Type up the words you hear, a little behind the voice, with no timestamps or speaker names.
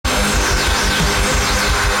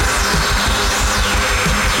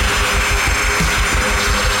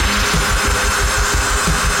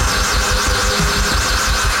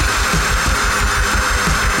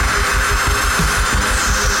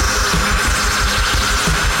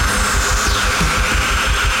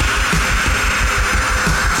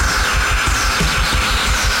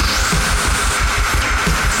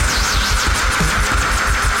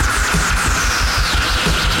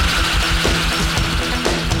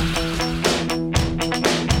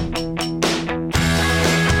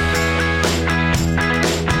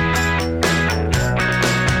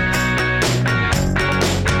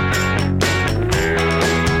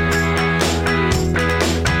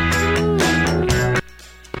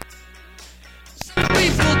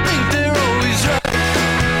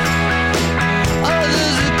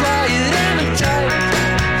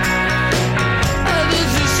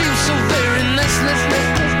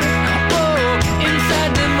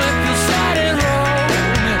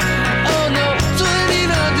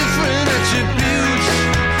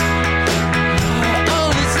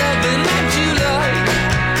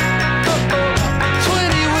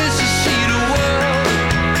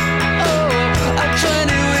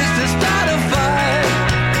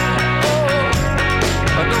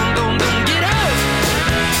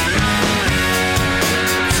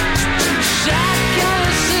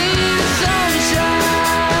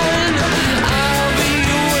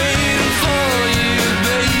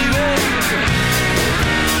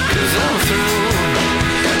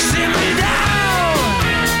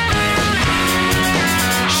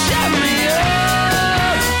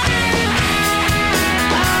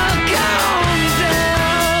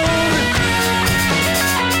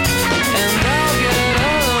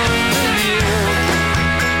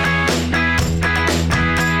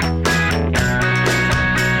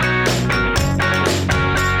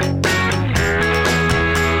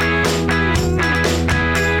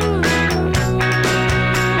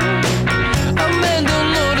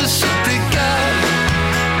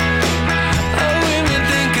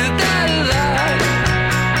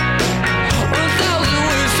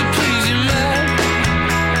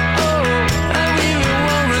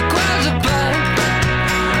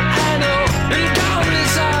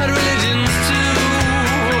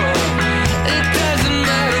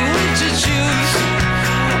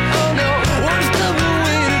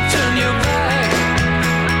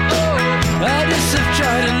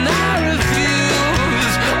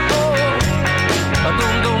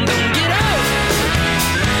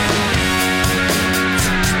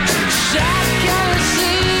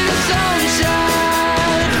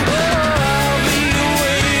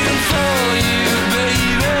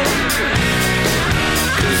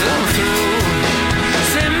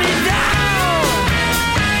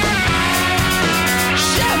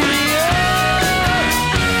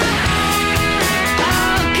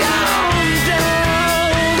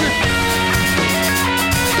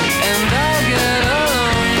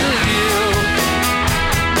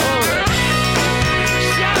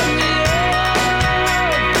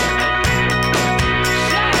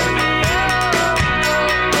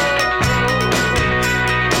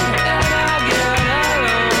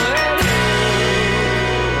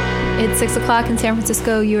6 o'clock in San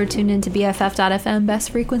Francisco. You are tuned into BFF.FM,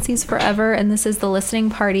 best frequencies forever. And this is The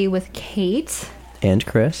Listening Party with Kate. And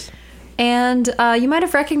Chris. And you might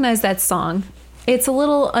have recognized that song. It's a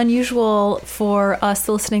little unusual for us,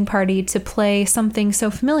 The Listening Party, to play something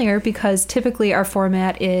so familiar because typically our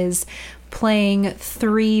format is playing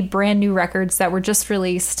 3 brand new records that were just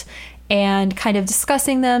released and kind of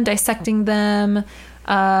discussing them, dissecting them,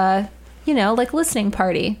 like listening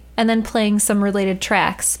party, and then playing some related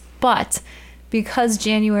tracks. But because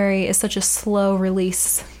January is such a slow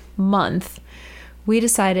release month, we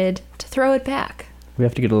decided to throw it back. We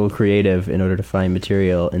have to get a little creative in order to find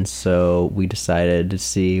material, and so we decided to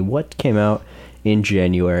see what came out in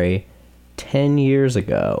January 10 years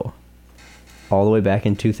ago, all the way back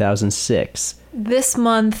in 2006. This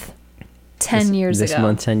month, 10 years ago. This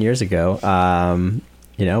month, 10 years ago,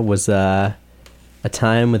 was a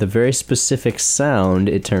time with a very specific sound,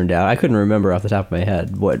 it turned out. I couldn't remember off the top of my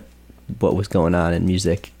head what was going on in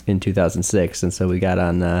music in 2006, and so we got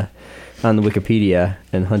on the Wikipedia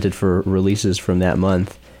and hunted for releases from that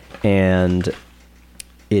month, and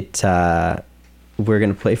we're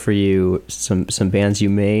going to play for you some bands you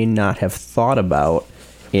may not have thought about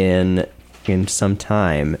in some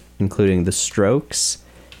time, including The Strokes,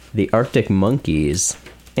 the Arctic Monkeys,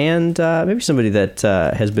 and maybe somebody that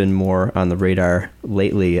has been more on the radar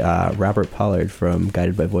lately, Robert Pollard from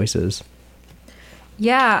Guided by Voices.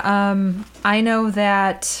 Yeah, I know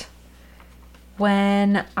that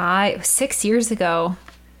when 6 years ago,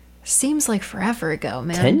 seems like forever ago,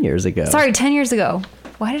 man. 10 years ago. Sorry, 10 years ago.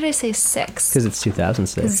 Why did I say 6? Because it's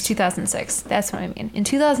 2006. Because it's 2006. That's what I mean. In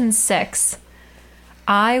 2006,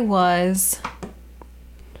 I was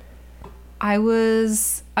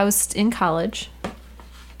in college,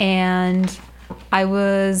 and I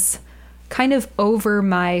was kind of over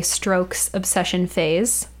my Strokes obsession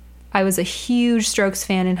phase. I was a huge Strokes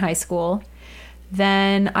fan in high school.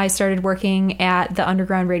 Then I started working at the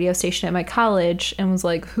underground radio station at my college and was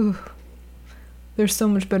like, there's so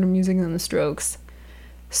much better music than the Strokes.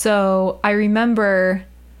 So I remember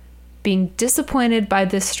being disappointed by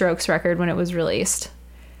this Strokes record when it was released,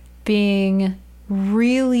 being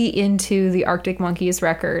really into the Arctic Monkeys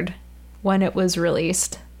record when it was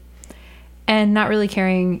released, and not really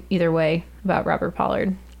caring either way about Robert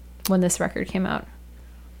Pollard when this record came out.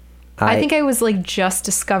 I think I was like just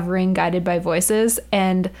discovering Guided by Voices,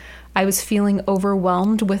 and I was feeling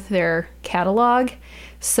overwhelmed with their catalog.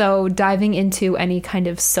 So diving into any kind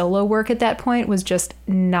of solo work at that point was just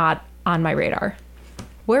not on my radar.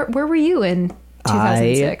 Where were you in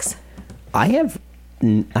 2006? I have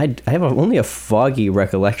only a foggy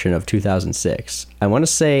recollection of 2006. I want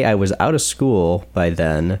to say I was out of school by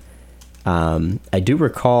then. I do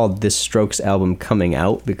recall this Strokes album coming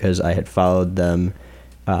out because I had followed them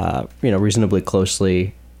reasonably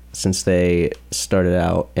closely since they started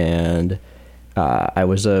out, and I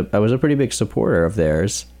was a pretty big supporter of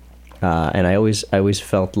theirs, and I always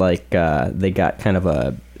felt like they got kind of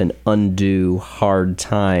an undue hard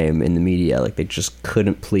time in the media, like they just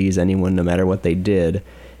couldn't please anyone no matter what they did.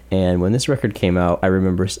 And when this record came out, I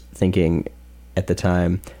remember thinking at the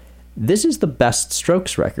time, this is the best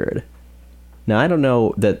Strokes record. Now, I don't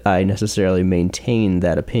know that I necessarily maintain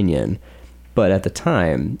that opinion, but at the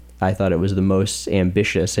time, I thought it was the most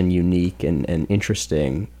ambitious and unique and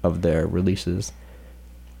interesting of their releases.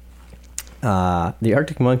 The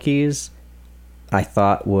Arctic Monkeys, I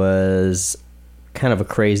thought, was kind of a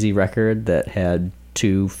crazy record that had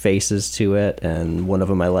 2 faces to it, and one of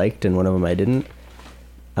them I liked and one of them I didn't.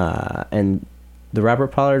 And the Robert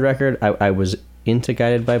Pollard record, I was into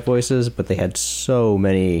Guided by Voices, but they had so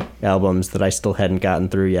many albums that I still hadn't gotten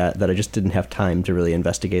through yet that I just didn't have time to really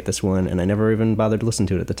investigate this one, and I never even bothered to listen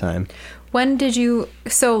to it at the time. When did you...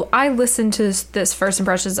 So I listened to this First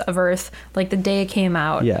Impressions of Earth like the day it came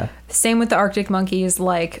out. Yeah. Same with the Arctic Monkeys,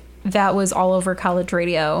 like that was all over college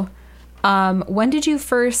radio. When did you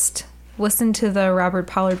first listen to the Robert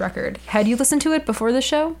Pollard record? Had you listened to it before the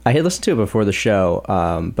show? I had listened to it before the show,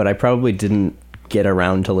 but I probably didn't get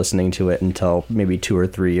around to listening to it until maybe 2 or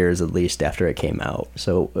 3 years at least after it came out.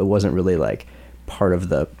 So it wasn't really like part of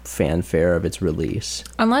the fanfare of its release.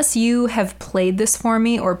 Unless you have played this for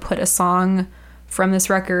me or put a song from this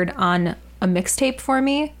record on a mixtape for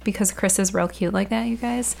me, because Chris is real cute like that, you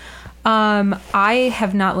guys. I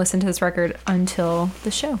have not listened to this record until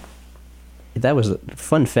the show. That was a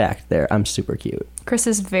fun fact there. I'm super cute. Chris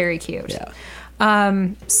is very cute. Yeah.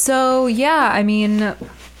 So yeah, I mean,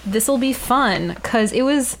 this will be fun because it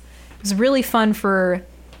was really fun for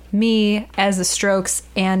me as a Strokes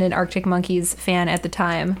and an Arctic Monkeys fan at the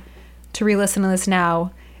time to re-listen to this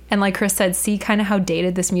now. And like Chris said, see kind of how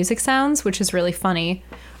dated this music sounds, which is really funny.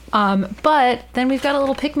 But then we've got a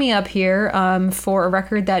little pick-me-up here for a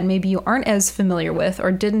record that maybe you aren't as familiar with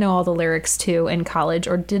or didn't know all the lyrics to in college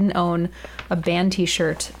or didn't own a band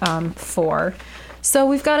t-shirt for. So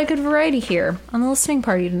we've got a good variety here on the listening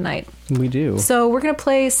party tonight. We do. So we're going to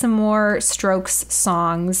play some more Strokes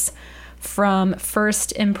songs from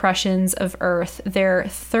First Impressions of Earth, their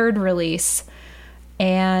third release,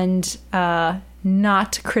 and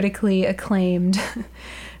not critically acclaimed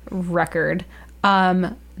record.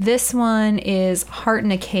 This one is Heart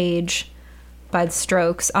in a Cage by the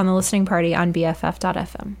Strokes on the listening party on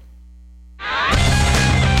BFF.fm.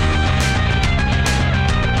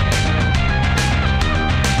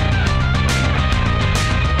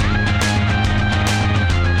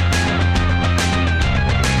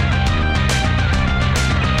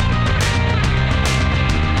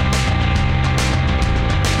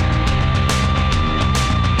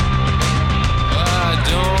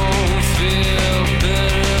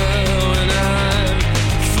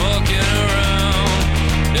 Fucking around,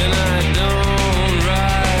 and I don't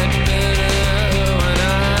ride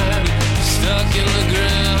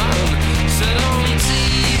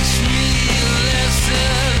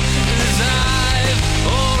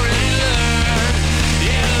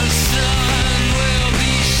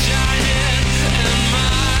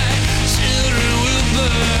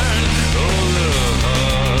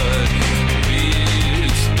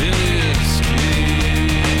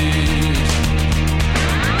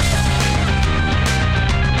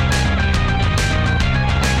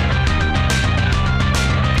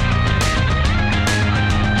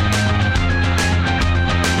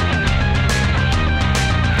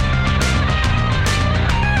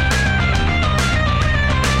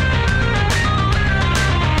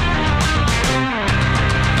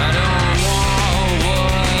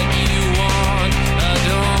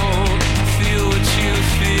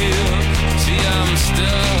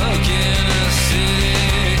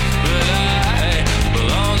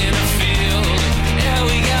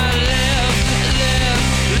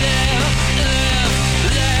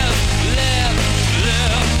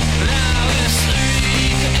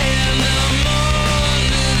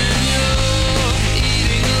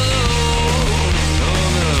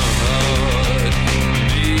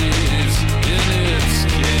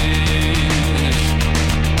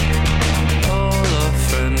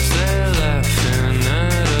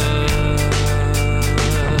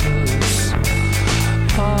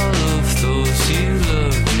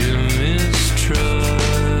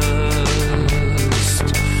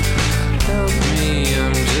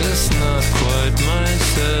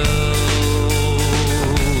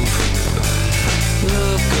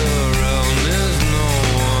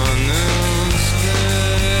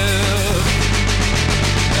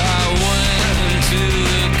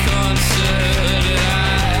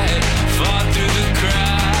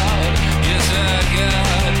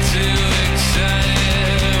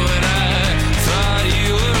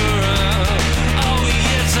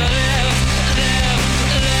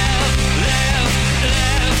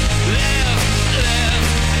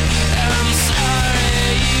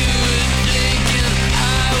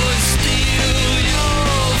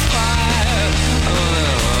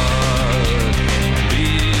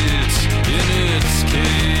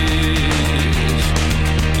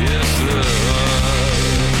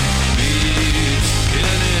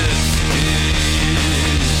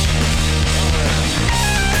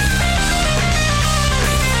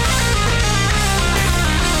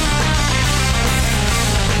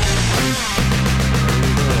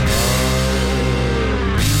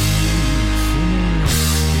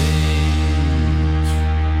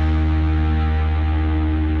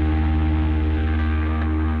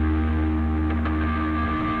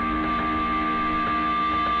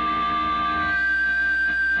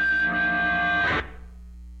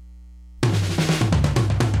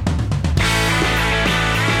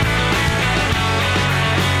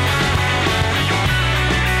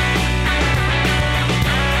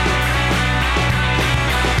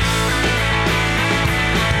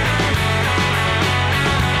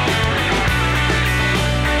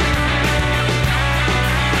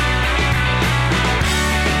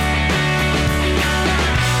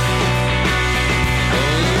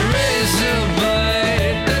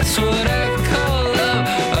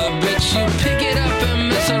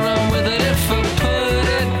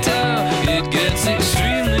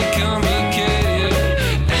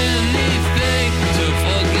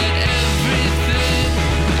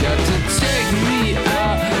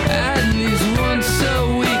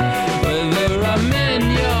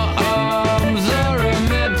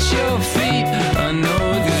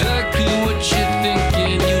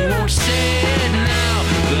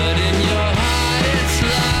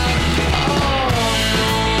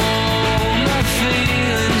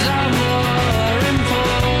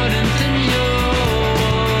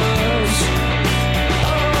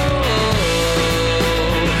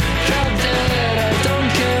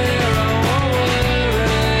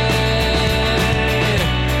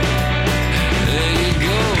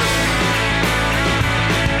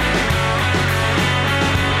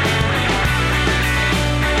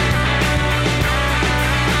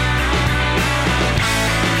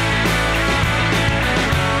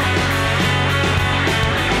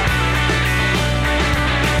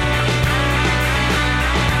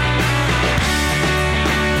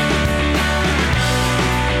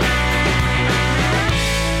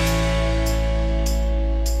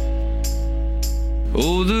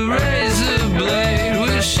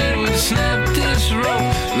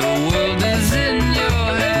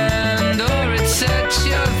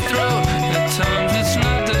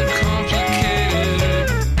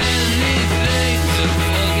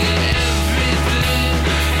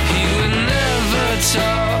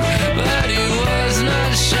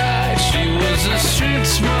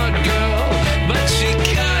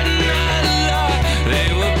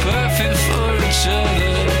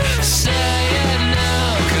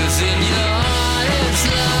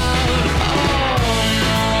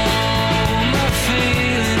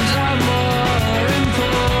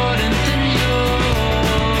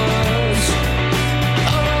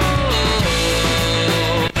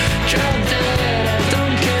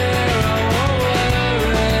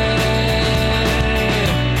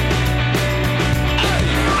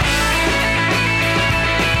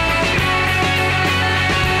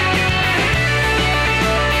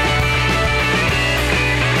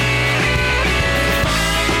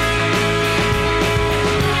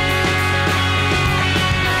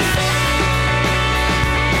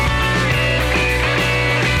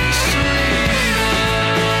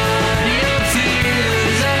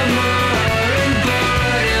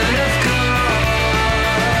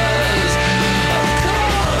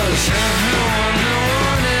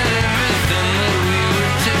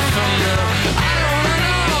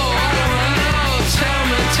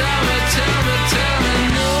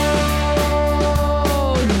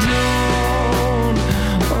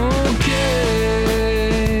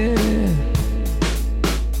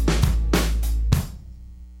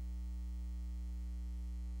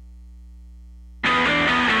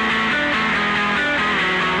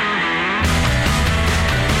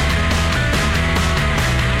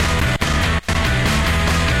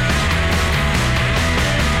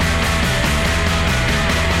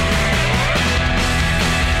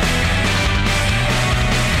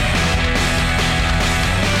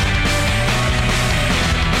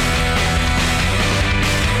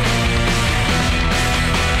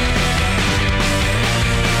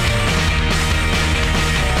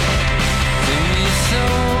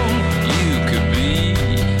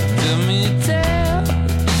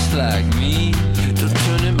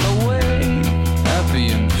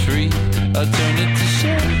I'll turn it to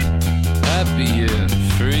shade, happy and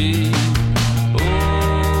free.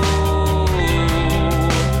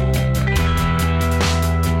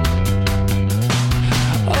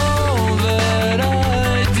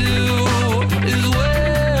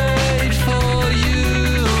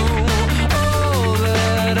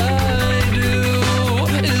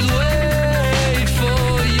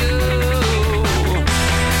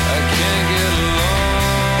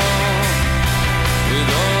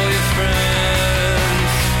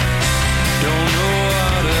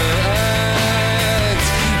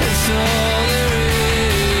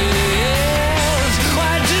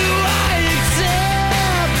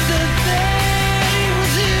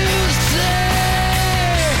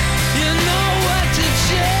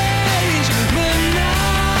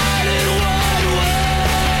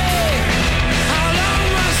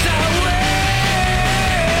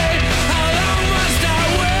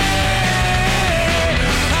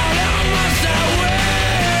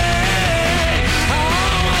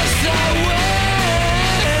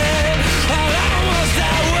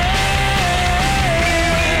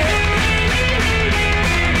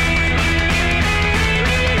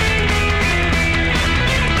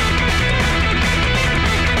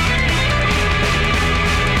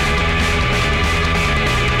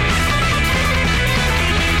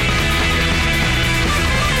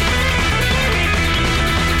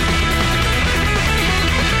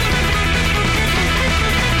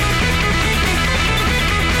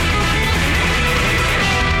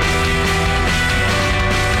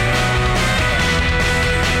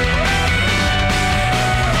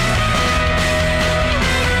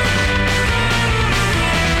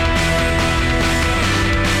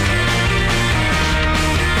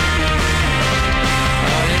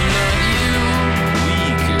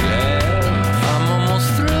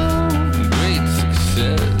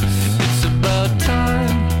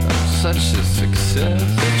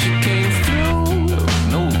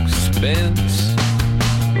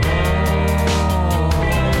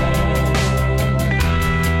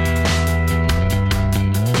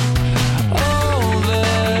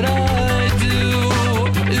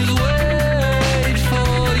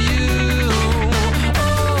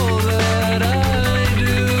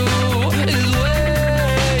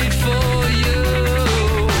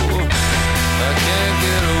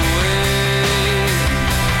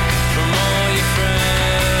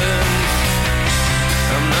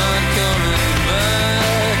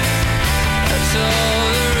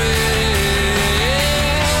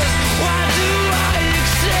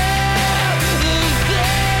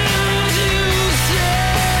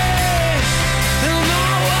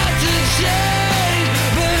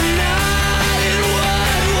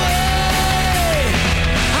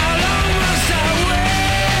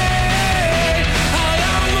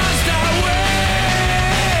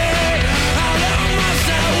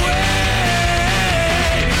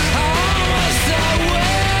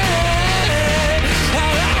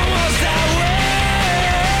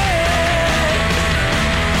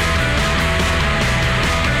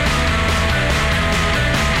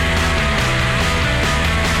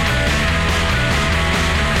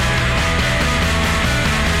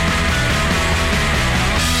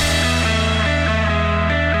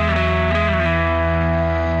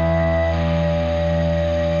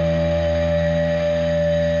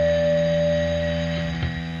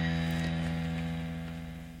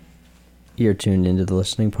 You're tuned into the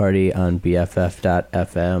listening party on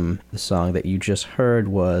BFF.FM. The song that you just heard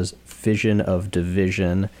was Vision of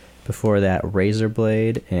Division. Before that,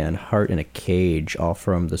 Razorblade and Heart in a Cage, all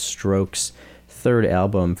from The Strokes' third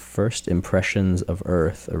album, First Impressions of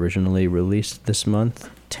Earth, originally released this month,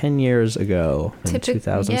 10 years ago in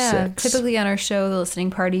 2006. Yeah, typically on our show, The Listening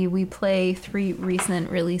Party, we play 3 recent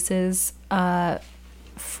releases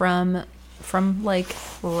from like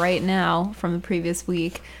right now, from the previous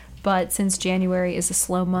week. But since January is a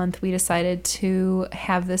slow month, we decided to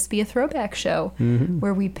have this be a throwback show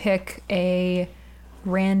where we pick a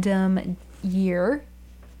random year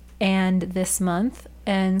and this month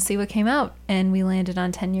and see what came out. And we landed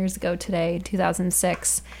on 10 years ago today,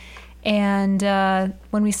 2006. And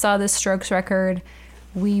when we saw this Strokes record,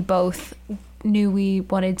 we both knew we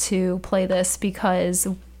wanted to play this because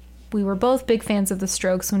we were both big fans of the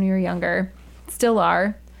Strokes when we were younger. Still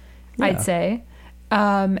are, yeah. I'd say.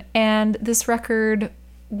 And this record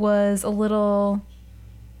was a little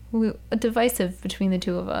divisive between the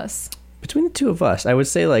two of us. Between the two of us, I would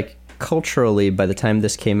say, like, culturally, by the time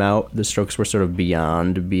this came out, the Strokes were sort of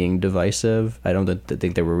beyond being divisive. I don't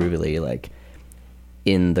think they were really, like,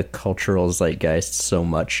 in the cultural zeitgeist so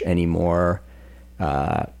much anymore.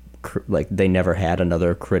 like they never had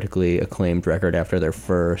another critically acclaimed record after their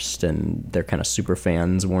first, and their kind of super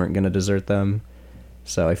fans weren't going to desert them.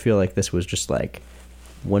 So I feel like this was just like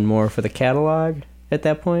one more for the catalog at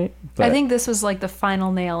that point. But I think this was like the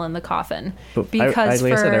final nail in the coffin. But Because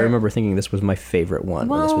like I said, I remember thinking this was my favorite one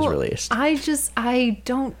when this was released. I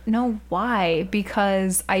don't know why,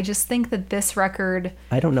 because I just think that this record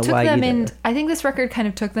I don't know why either. I think this record kind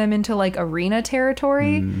of took them into like arena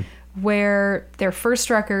territory, where their first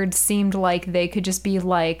record seemed like they could just be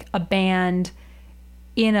like a band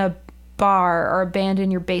in a bar, or a band in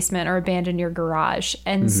your basement, or a band in your garage.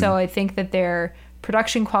 And so I think that their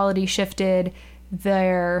production quality shifted,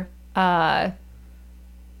 their like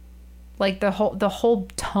the whole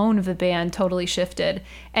tone of the band totally shifted.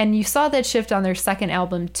 And you saw that shift on their second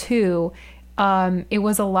album too. It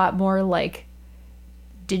was a lot more like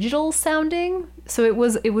digital sounding, so it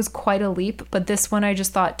was quite a leap. But this one I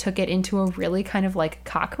just thought took it into a really kind of like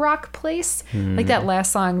cock rock place. Like that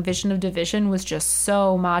last song, Vision of Division, was just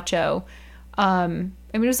so macho. I mean,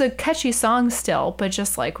 it was a catchy song still, but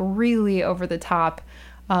just like really over the top,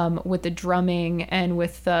 with the drumming and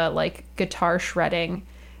with the like guitar shredding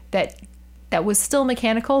that was still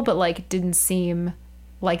mechanical, but like didn't seem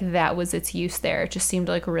like that was its use there. It just seemed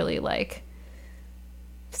like really like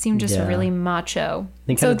really macho.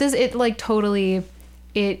 So this, it like totally,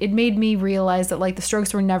 it made me realize that like the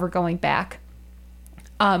Strokes were never going back,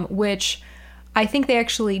 which I think they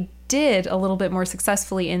actually did a little bit more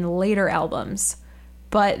successfully in later albums.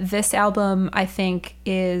 But this album, I think,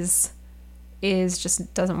 is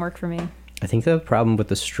just doesn't work for me. I think the problem with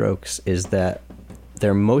the Strokes is that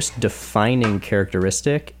their most defining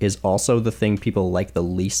characteristic is also the thing people like the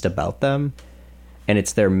least about them, and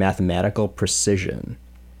it's their mathematical precision.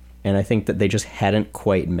 And I think that they just hadn't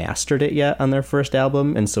quite mastered it yet on their first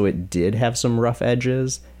album, and so it did have some rough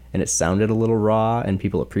edges, and it sounded a little raw, and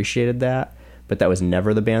people appreciated that, but that was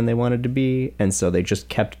never the band they wanted to be, and so they just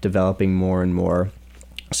kept developing more and more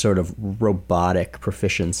sort of robotic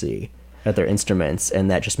proficiency at their instruments,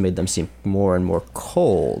 and that just made them seem more and more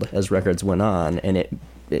cold as records went on, and it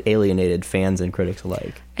alienated fans and critics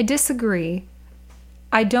alike. I disagree.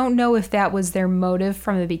 I don't know if that was their motive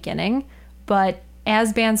from the beginning, but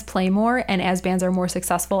as bands play more and as bands are more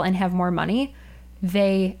successful and have more money,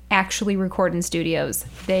 they actually record in studios.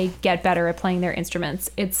 They get better at playing their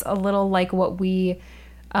instruments. It's a little like what we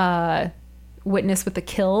witness with the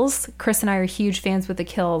Kills. Chris and I are huge fans with the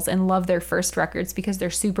Kills and love their first records because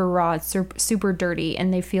they're super raw, super dirty,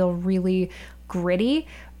 and they feel really gritty.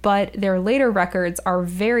 But their later records are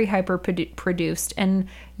very hyper produced, and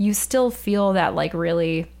you still feel that like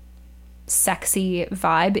really sexy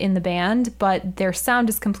vibe in the band, but their sound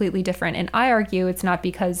is completely different. And I argue it's not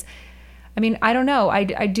because, I mean, I don't know.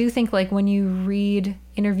 I do think like when you read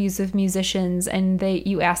interviews with musicians and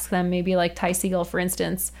you ask them, maybe like Ty Segall, for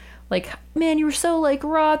instance, like, man, you were so like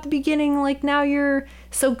raw at the beginning, like now you're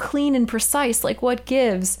so clean and precise, like what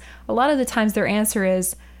gives? A lot of the times their answer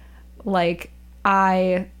is like,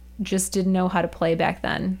 I just didn't know how to play back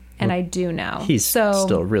then, and I do now. He's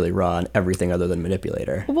still really raw on everything other than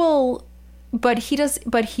Manipulator. Well,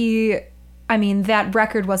 I mean, that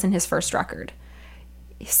record wasn't his first record.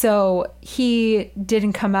 So he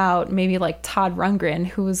didn't come out maybe like Todd Rundgren,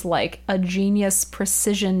 who was like a genius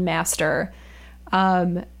precision master,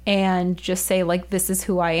 and just say like, this is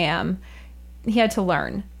who I am. He had to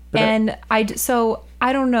learn. But I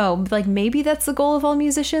don't know, like maybe that's the goal of all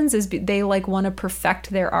musicians, is they like want to perfect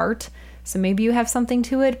their art. So maybe you have something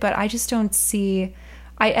to it, but I just don't see,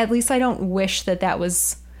 at least I don't wish that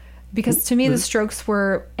was, because to me the Strokes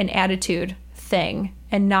were an attitude thing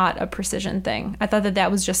and not a precision thing. I thought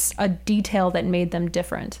that was just a detail that made them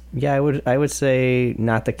different. Yeah, I would say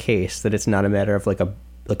not the case, that it's not a matter of like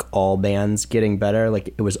all bands getting better.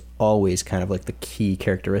 Like it was always kind of like the key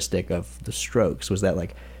characteristic of the Strokes was that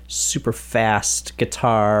like super fast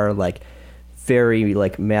guitar, like very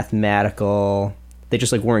like mathematical. They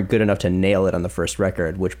just like weren't good enough to nail it on the first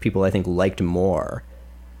record, which people I think liked more.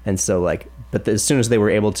 And so like, but as soon as they were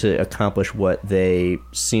able to accomplish what they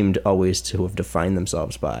seemed always to have defined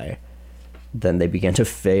themselves by, then they began to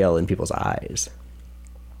fail in people's eyes.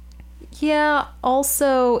 Yeah,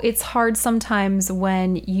 also it's hard sometimes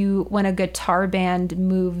when a guitar band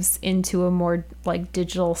moves into a more like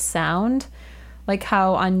digital sound, like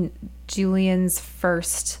how on Julian's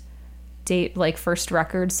first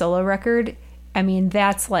record, solo record, I mean,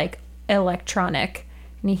 that's like electronic.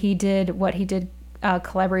 And he did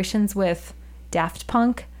collaborations with Daft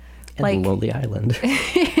Punk. And like, The Lonely Island.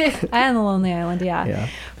 And The Lonely Island, yeah.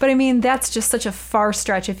 But I mean, that's just such a far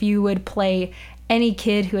stretch. If you would play any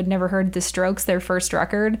kid who had never heard The Strokes, their first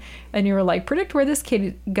record, and you were like, predict where this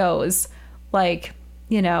kid goes. Like,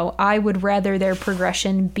 you know, I would rather their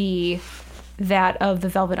progression be that of the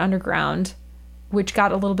Velvet Underground, which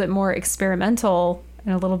got a little bit more experimental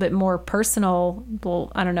and a little bit more personal.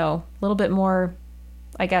 Well, I don't know, a little bit more,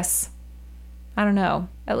 I guess, I don't know.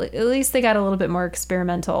 At least they got a little bit more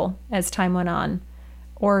experimental as time went on,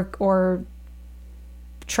 or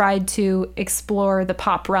tried to explore the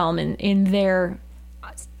pop realm in their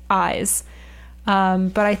eyes.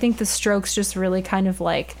 But I think the Strokes just really kind of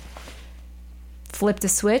like flipped a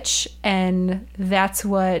switch, and that's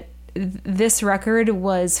what this record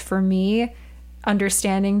was for me,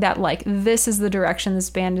 understanding that like this is the direction this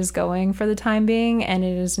band is going for the time being, and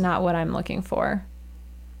it is not what I'm looking for.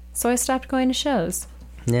 So I stopped going to shows.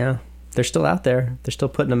 Yeah, they're still out there. They're still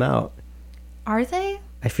putting them out. Are they?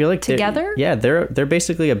 I feel like together? They're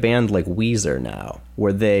basically a band like Weezer now,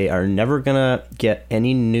 where they are never gonna get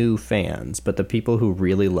any new fans, but the people who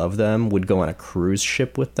really love them would go on a cruise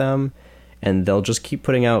ship with them, and they'll just keep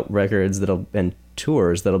putting out records and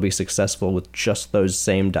tours that'll be successful with just those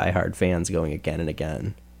same diehard fans going again and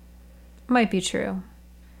again. Might be true.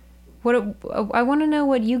 I want to know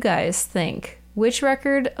what you guys think. Which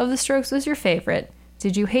record of the Strokes was your favorite?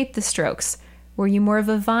 Did you hate the Strokes? Were you more of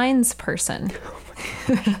a Vines person?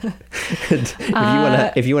 If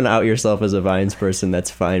you want to out yourself as a Vines person, that's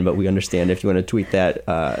fine, but we understand if you want to tweet that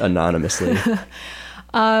anonymously.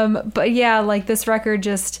 But yeah, like this record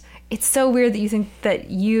just, it's so weird that you think that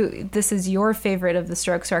this is your favorite of the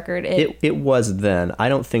Strokes record. It was then. I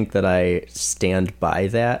don't think that I stand by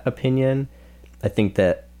that opinion. I think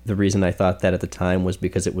that the reason I thought that at the time was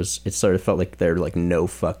because it sort of felt like their like no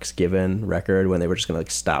fucks given record, when they were just gonna like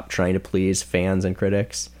stop trying to please fans and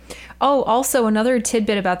critics. Oh, also another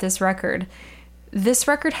tidbit about this record. This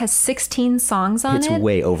record has 16 songs on it. It's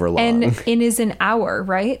way over long. And it is an hour,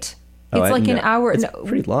 right? It's an hour. It's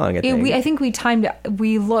pretty long, I think. I think we timed it.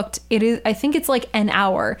 We looked. I think it's like an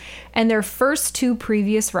hour. And their first two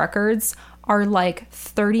previous records are like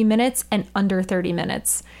 30 minutes and under 30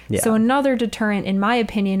 minutes. Yeah. So another deterrent, in my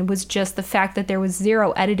opinion, was just the fact that there was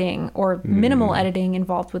zero editing or minimal editing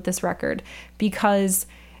involved with this record. Because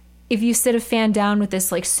if you sit a fan down with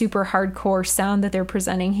this like super hardcore sound that they're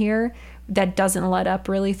presenting here, that doesn't let up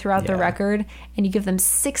really throughout the record, and you give them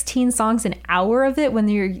 16 songs, an hour of it, when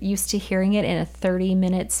you're used to hearing it in a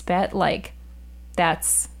 30-minute spet, like,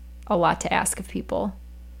 that's a lot to ask of people.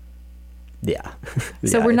 Yeah.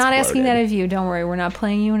 So we're not asking that of you. Don't worry. We're not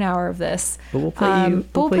playing you an hour of this. But we'll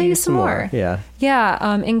play you some more. Yeah.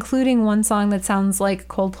 Yeah, including one song that sounds like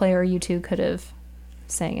Coldplay or U2 could have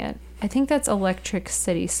sang it. I think that's Electric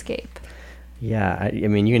Cityscape. Yeah, I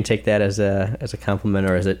mean, you can take that as a compliment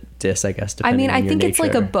or as a diss, I guess, depending on I your think nature. It's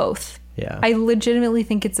like a both. Yeah. I legitimately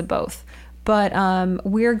think it's a both. But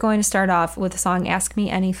we're going to start off with the song Ask Me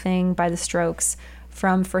Anything by The Strokes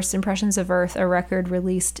from First Impressions of Earth, a record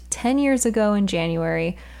released 10 years ago in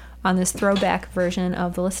January on this throwback version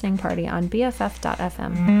of The Listening Party on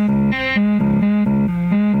BFF.fm.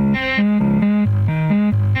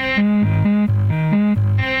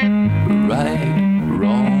 Right,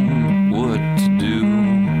 wrong, what to do.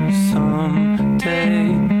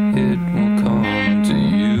 Someday it will come to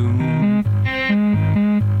you.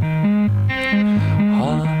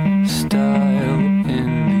 Hostile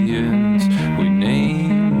Indians, we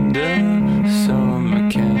named a summer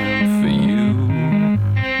camp for you.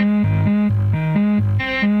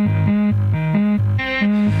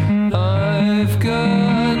 I've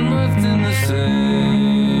got nothing to say.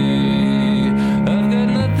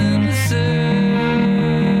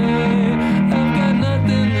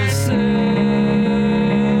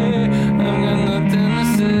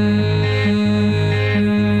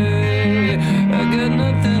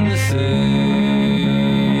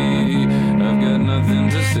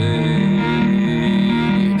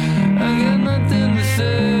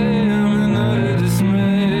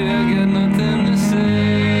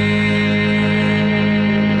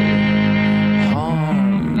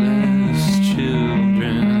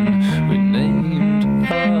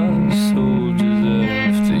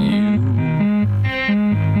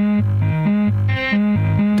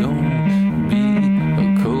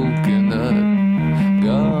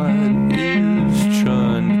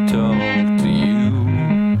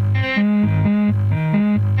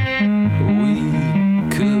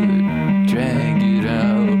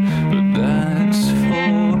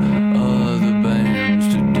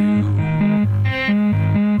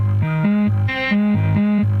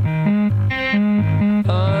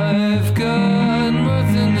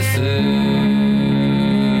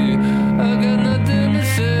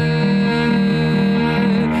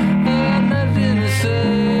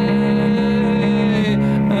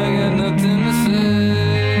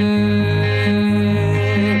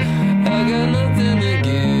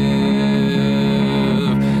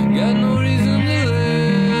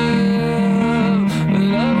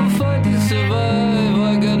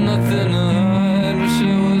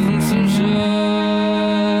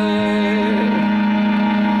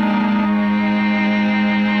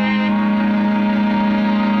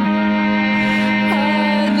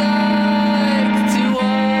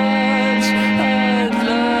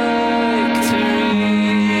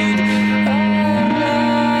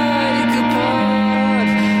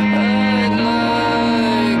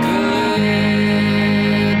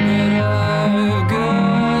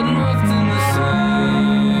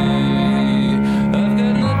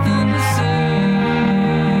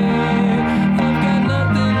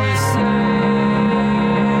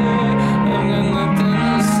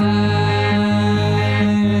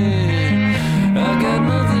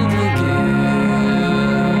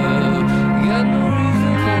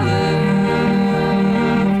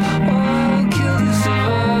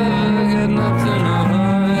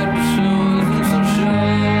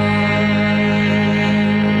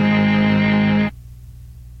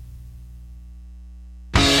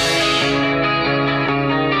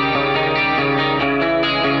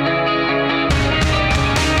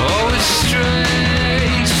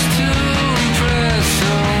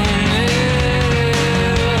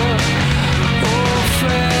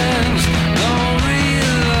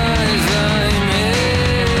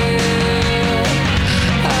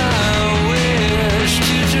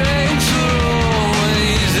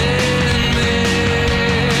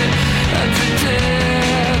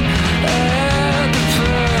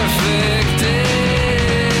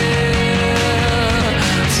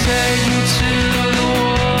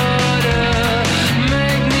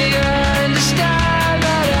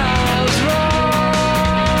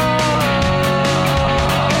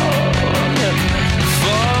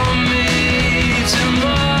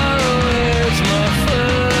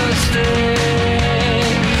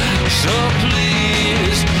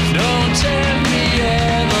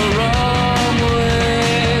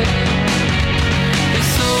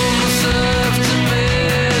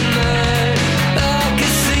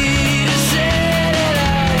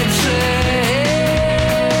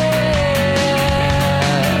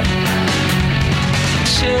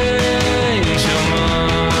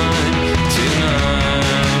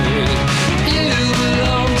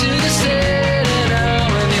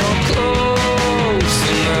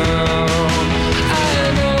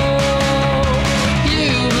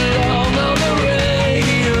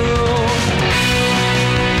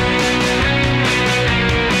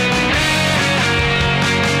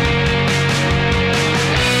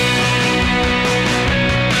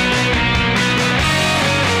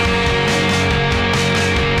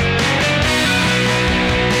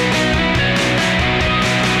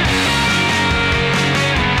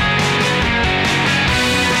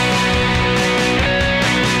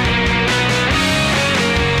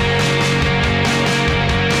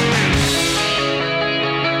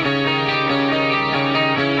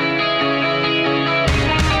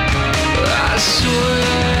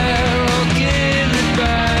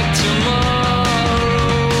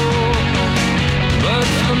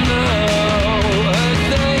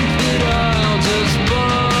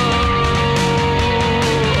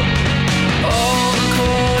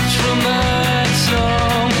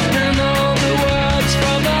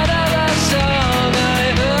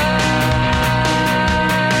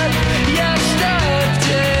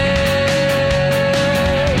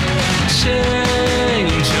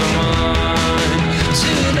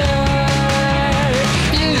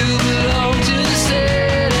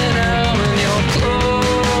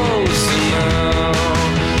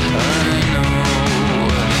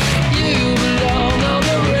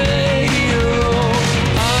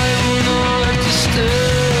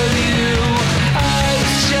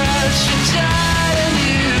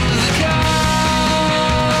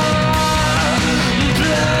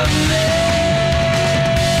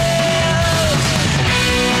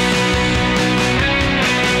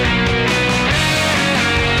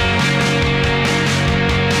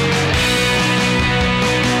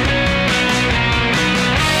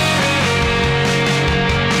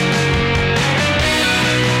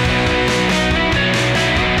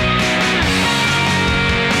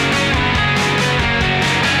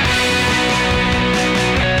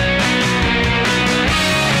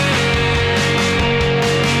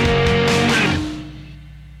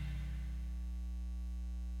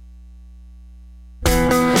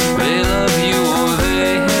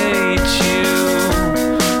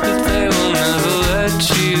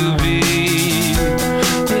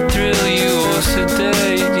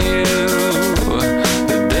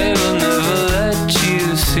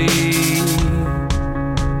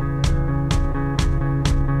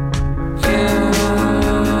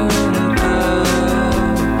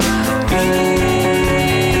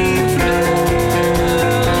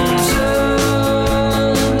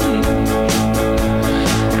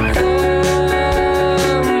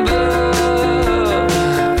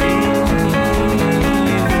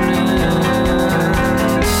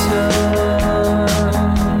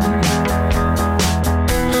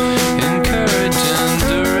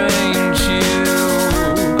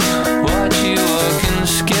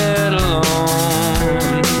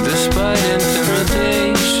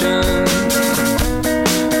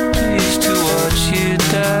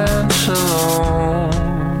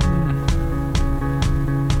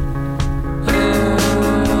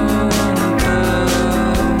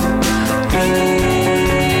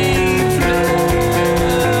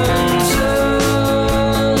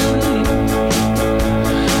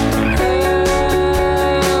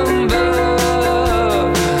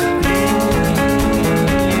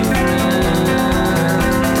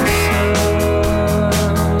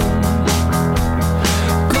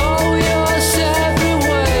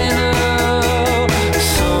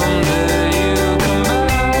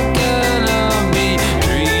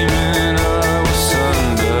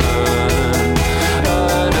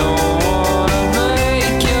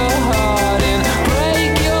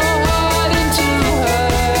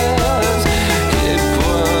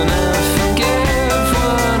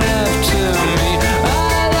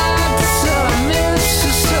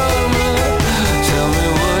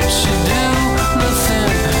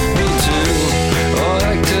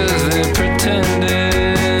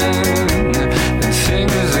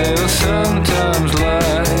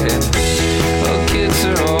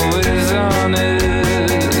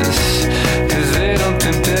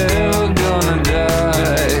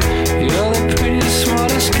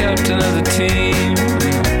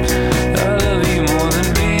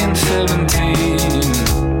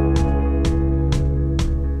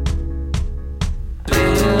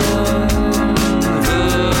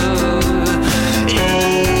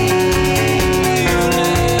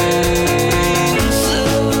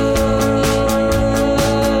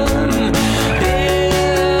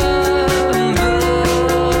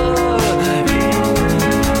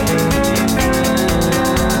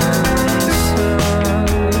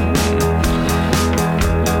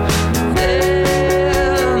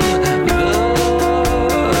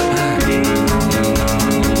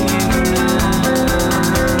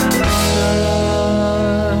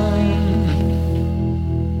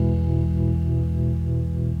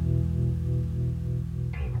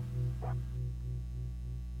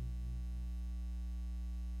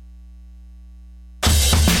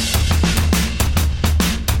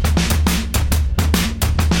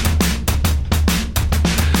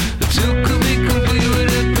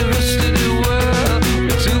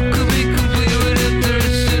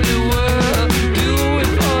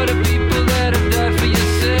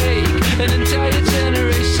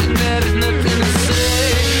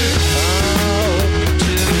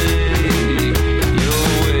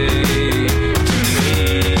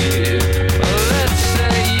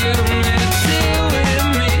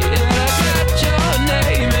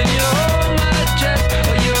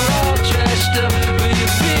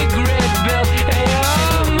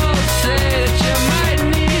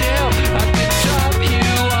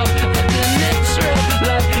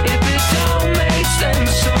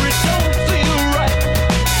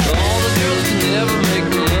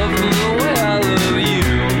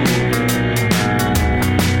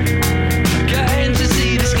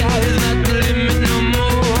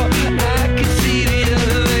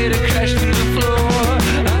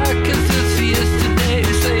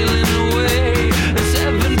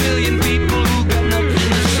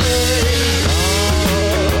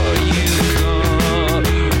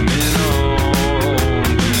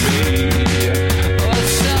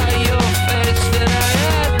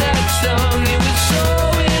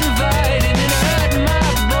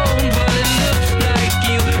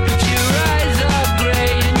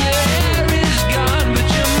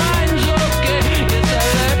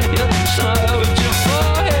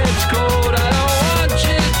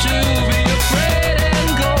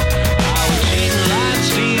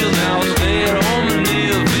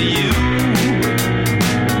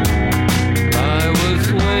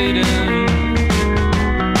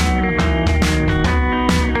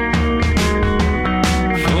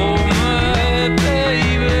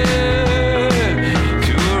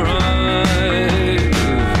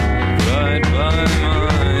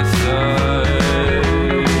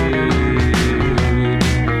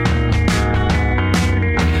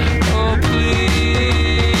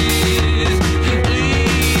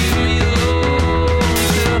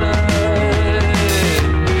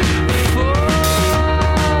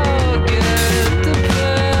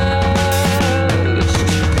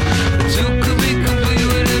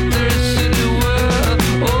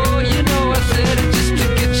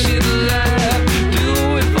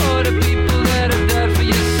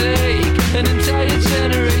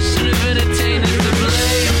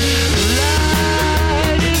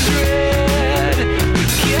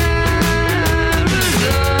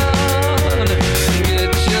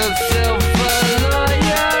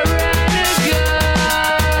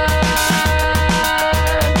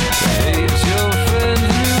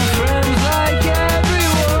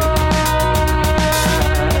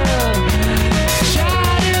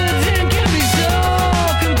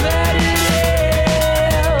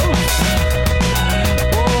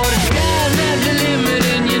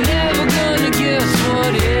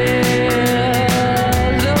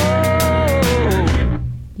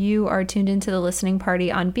 are tuned into the listening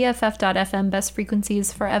party on BFF.FM, Best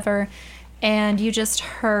Frequencies Forever. And you just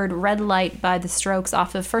heard Red Light by The Strokes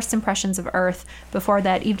off of First Impressions of Earth. Before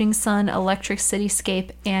that, Evening Sun, Electric Cityscape,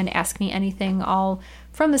 and Ask Me Anything, all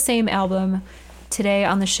from the same album. Today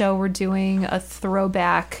on the show, we're doing a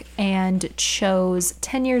throwback and chose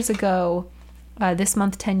 10 years ago, this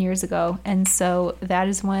month 10 years ago. And so that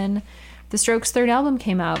is when The Strokes' third album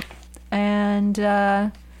came out. And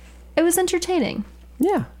it was entertaining.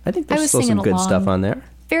 Yeah, I think there's still some good stuff on there.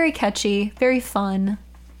 Very catchy, very fun.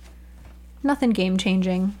 Nothing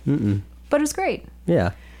game-changing, but it was great.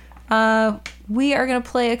 Yeah. We are going to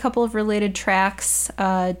play a couple of related tracks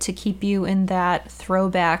to keep you in that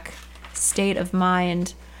throwback state of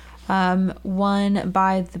mind. One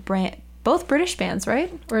by the brand, both British bands,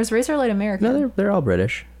 right? Or is Razorlight American? No, they're all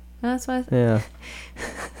British. That's what. Yeah.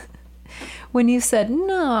 When you said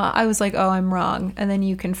no, I was like, "Oh, I'm wrong," and then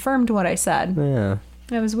you confirmed what I said. Yeah.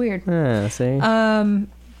 That was weird. Yeah. See.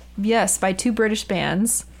 Yes, by two British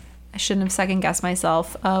bands. I shouldn't have second-guessed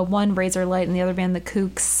myself. One, Razorlight, and the other band, The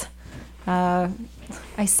Kooks.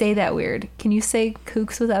 I say that weird. Can you say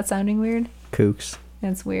Kooks without sounding weird? Kooks.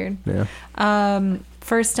 That's weird. Yeah.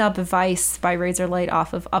 First up, Vice by Razorlight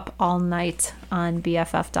off of Up All Night on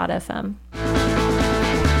BFF.FM.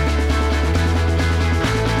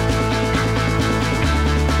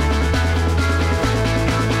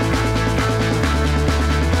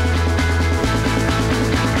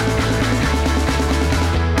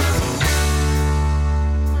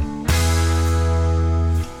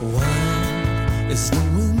 It's the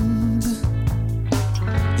wind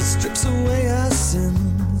that strips away our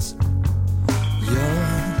sins.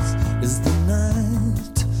 Yours is the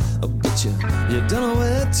night. I bet you don't know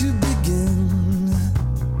where to begin.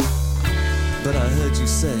 But I heard you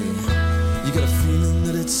say you got a feeling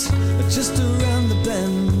that it's just around the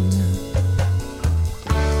bend.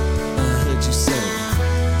 I heard you say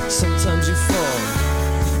sometimes you fall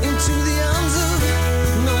into the arms of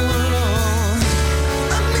no one at all.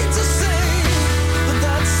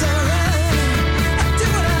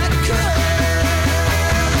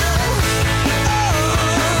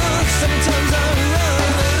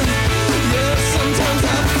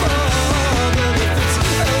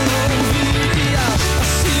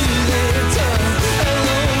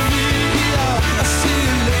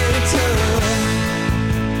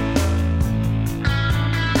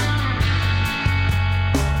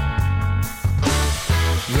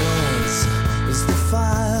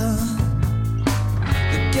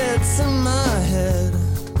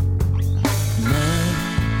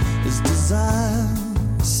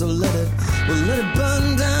 So let it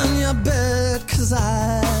burn down your bed. Cause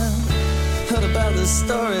I heard about the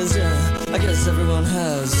stories, yeah, I guess everyone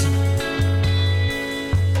has.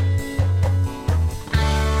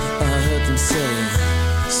 I heard them say,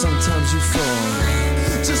 sometimes you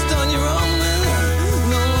fall just on your own with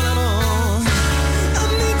no one at all. I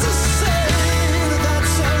need to say that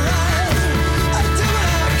that's alright. I do what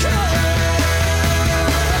I can.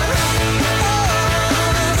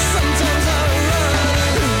 Oh, sometimes I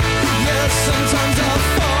run, yeah, sometimes I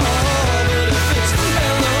fall. But if it's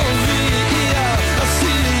L-O-V-E-R, I'll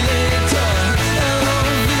see you later.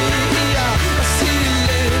 L-O-V-E-R, I'll see you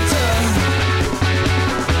later.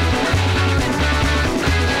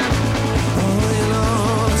 Oh, you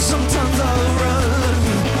know, sometimes I'll run,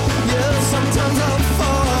 yeah, sometimes I'll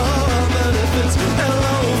fall. But if it's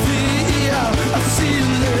L-O-V-E-R, I'll see you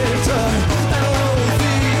later.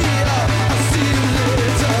 L-O-V-E-R, I'll see you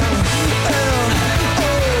later.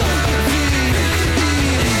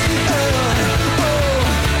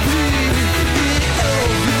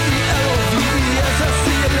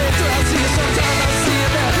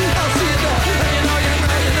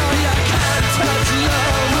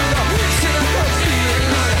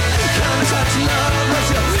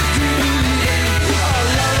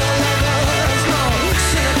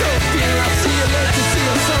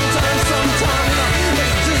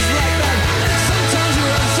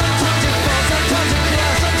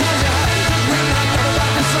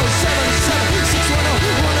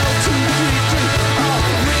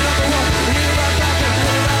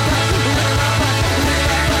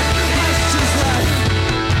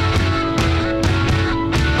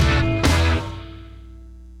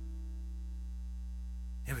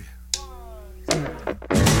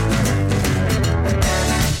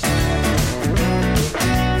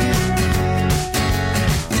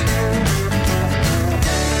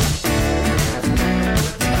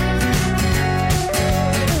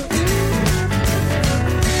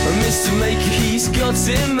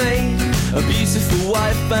 A beautiful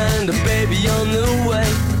wife and a baby on the way,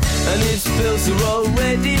 and his bills are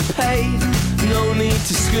already paid. no need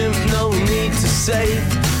to scrimp, no need to save.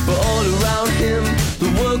 But all around him, the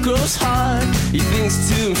world grows hard. He thinks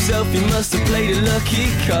to himself he must have played a lucky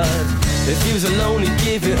card. If he was alone, he'd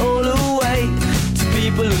give it all away to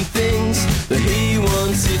people and things that he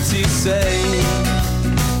wanted to say.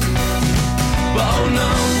 But oh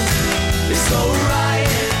no, it's alright,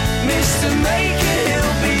 Mr. Maker,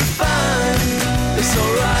 he'll be fine. It's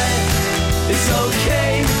alright, it's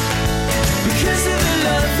okay, because of the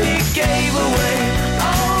love he gave away.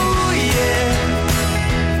 Oh yeah,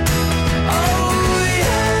 oh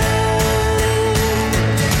yeah.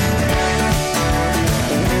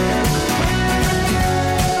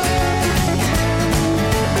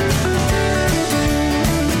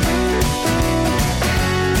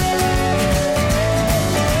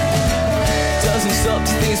 Doesn't stop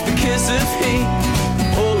to things because of he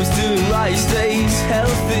always doing right, he stays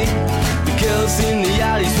healthy. The girls in the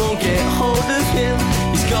alleys won't get hold of him.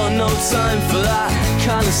 He's got no time for that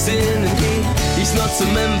kind of sin. And he's not a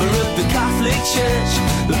member of the Catholic Church.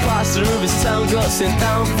 The pastor of his town got sent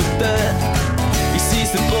down for dirt. He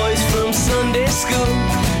sees the boys from Sunday school.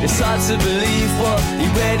 It's hard to believe what he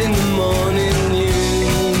read in the morning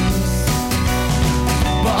news.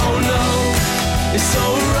 But oh no, it's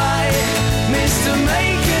alright, Mr.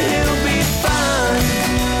 Maker, he'll be fine.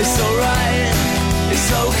 It's alright, it's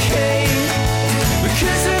okay,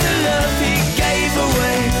 because of the love he gave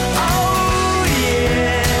away. Oh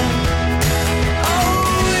yeah,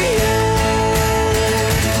 oh yeah.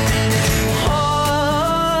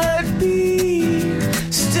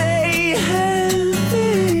 Heartbeat, stay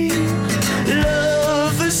healthy.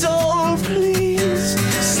 Lovers all, please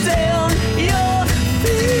stay on your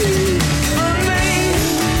feet. For me,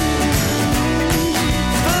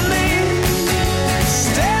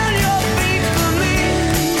 stay on your feet.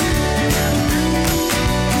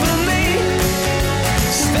 For me,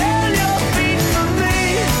 stay on your feet. For me.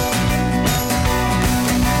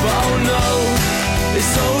 But oh no,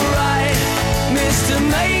 it's alright, Mr.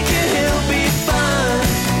 Maker, he'll be fine.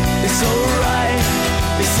 It's alright,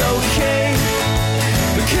 it's okay,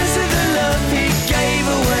 because of the love he gave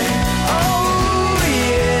away. Oh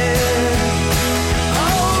yeah,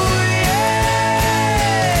 oh yeah.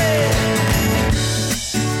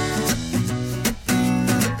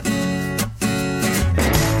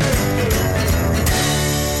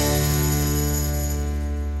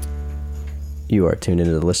 You are tuned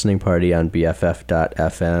into the listening party on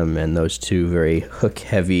BFF.FM, and those two very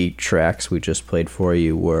hook-heavy tracks we just played for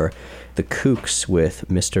you were The Kooks with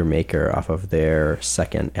Mr. Maker off of their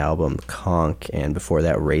second album, Conk, and before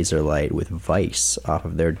that, Razorlight with Vice off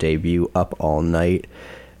of their debut, Up All Night.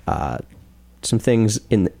 Some things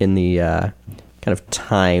in the kind of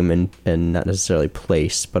time and not necessarily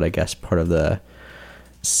place, but I guess part of the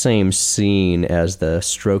same scene as the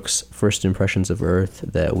Strokes' First Impressions of Earth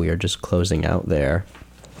that we are just closing out there,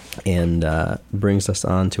 and brings us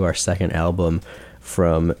on to our second album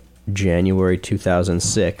from January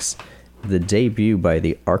 2006, the debut by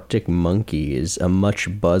the Arctic Monkeys, a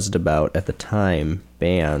much buzzed about at the time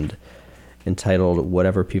band entitled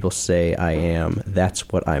Whatever People Say I Am, That's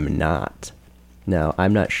What I'm Not. Now,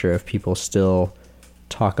 I'm not sure if people still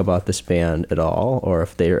talk about this band at all, or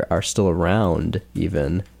if they are still around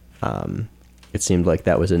even. It seemed like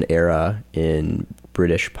that was an era in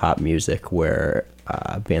British pop music where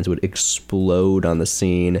bands would explode on the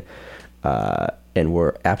scene and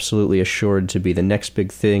were absolutely assured to be the next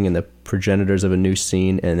big thing and the progenitors of a new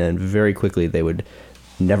scene, and then very quickly they would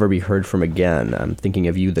never be heard from again. I'm thinking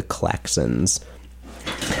of you, the Claxons.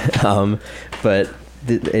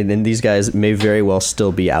 And then these guys may very well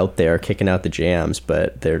still be out there kicking out the jams,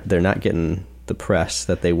 but they're not getting the press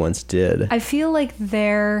that they once did. I feel like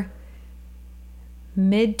their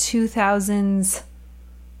mid-2000s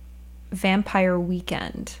Vampire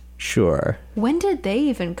Weekend. Sure. When did they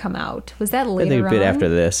even come out? Was that later on? I think a bit after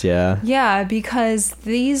this, yeah. Yeah, because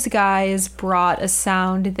these guys brought a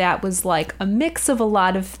sound that was like a mix of a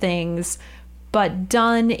lot of things, but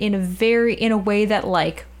done in a way that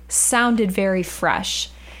like sounded very fresh.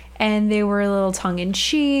 And they were a little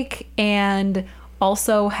tongue-in-cheek and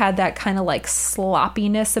also had that kind of like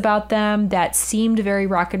sloppiness about them that seemed very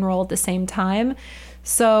rock and roll at the same time.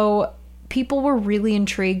 So people were really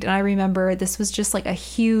intrigued, and I remember this was just like a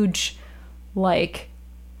huge like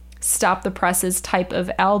stop the presses type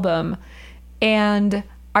of album, and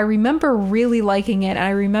I remember really liking it. And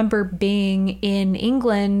I remember being in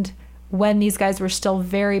England when these guys were still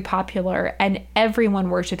very popular and everyone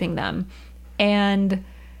worshiping them, and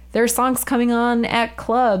their songs coming on at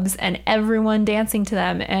clubs and everyone dancing to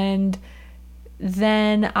them. And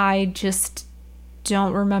then I just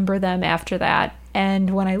don't remember them after that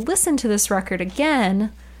And when I listened to this record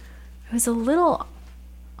again, I was a little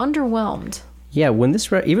underwhelmed. Yeah,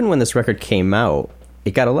 even when this record came out,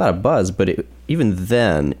 it got a lot of buzz, but even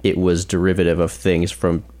then, it was derivative of things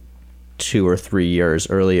from 2 or 3 years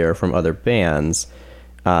earlier from other bands,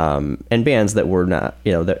 and bands that were not,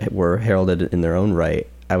 that were heralded in their own right.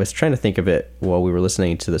 I was trying to think of it while we were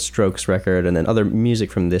listening to the Strokes record and then other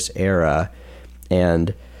music from this era,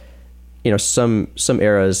 and some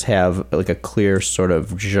eras have like a clear sort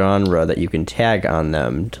of genre that you can tag on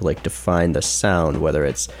them to like define the sound, whether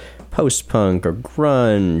it's post-punk or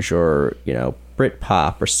grunge or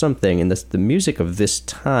Britpop or something, and the music of this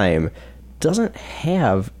time doesn't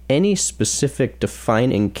have any specific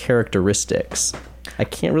defining characteristics. I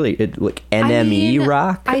can't really like NME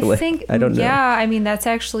rock. I like, think I don't know. Yeah, I mean that's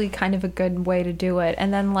actually kind of a good way to do it.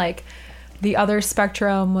 And then like the other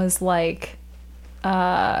spectrum was like,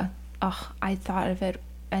 I thought of it,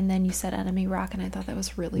 and then you said NME rock, and I thought that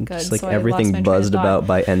was really good. Just like so I lost everything my train of buzzed thought. about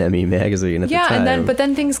by NME magazine at the time. Yeah, but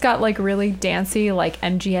then things got like really dancey, like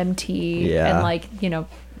MGMT, Yeah. and like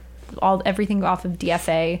everything off of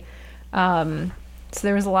DFA. So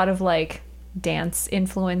there was a lot of like dance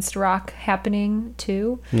influenced rock happening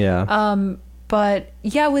too. Yeah. But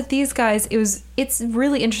yeah, with these guys, it's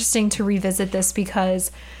really interesting to revisit this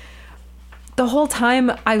because the whole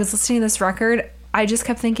time I was listening to this record, I just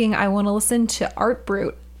kept thinking I want to listen to Art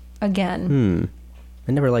Brut again.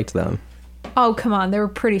 I never liked them. Oh, come on. They were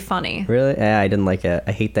pretty funny. Really? Yeah, I didn't like it.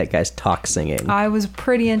 I hate that guy's talk singing. I was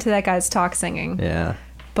pretty into that guy's talk singing. Yeah.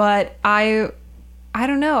 But I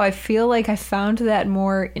don't know. I feel like I found that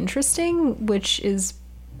more interesting, which is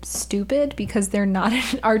stupid because they're not.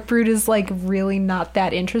 Art Brut is like really not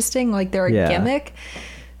that interesting. Like they're a gimmick.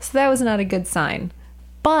 So that was not a good sign.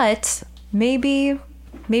 But maybe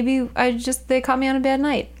they caught me on a bad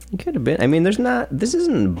night. It could have been. I mean, this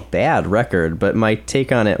isn't a bad record, but my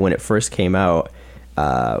take on it when it first came out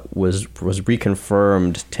was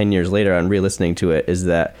reconfirmed 10 years later on re-listening to it, is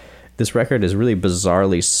that this record is really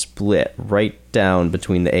bizarrely split right down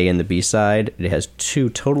between the A and the B side. It has two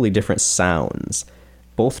totally different sounds,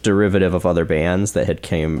 both derivative of other bands that had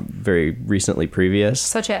came very recently previous.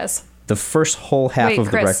 Such as? The first whole half of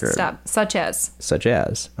Chris, the record. Stop. Such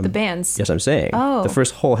as? The bands. Yes, I'm saying. Oh. The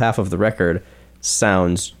first whole half of the record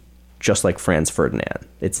sounds just like Franz Ferdinand.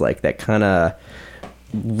 It's like that kind of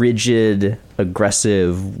rigid,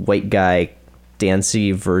 aggressive, white guy,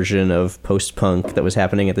 dancey version of post-punk that was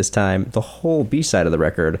happening at this time. The whole B-side of the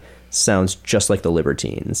record sounds just like the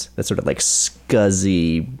Libertines. That sort of like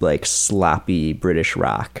scuzzy, like sloppy British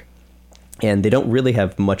rock. And they don't really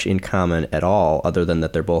have much in common at all, other than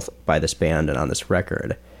that they're both by this band and on this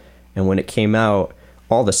record. And when it came out,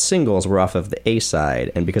 all the singles were off of the A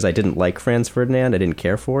side, and because I didn't like Franz Ferdinand, I didn't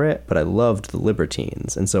care for it, but I loved the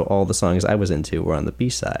Libertines, and so all the songs I was into were on the B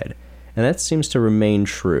side. And that seems to remain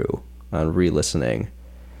true on re-listening.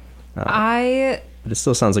 But it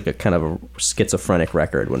still sounds like a kind of a schizophrenic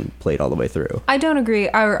record when played all the way through. I don't agree,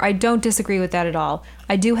 or I don't disagree with that at all.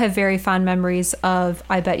 I do have very fond memories of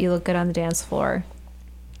I Bet You Look Good on the Dance Floor.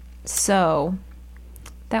 So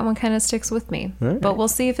that one kind of sticks with me. Right. But we'll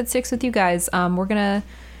see if it sticks with you guys. We're going to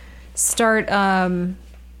start...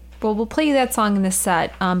 we'll play you that song in this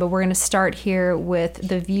set, but we're going to start here with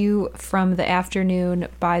The View from the Afternoon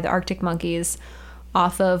by the Arctic Monkeys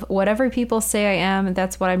off of Whatever People Say I Am,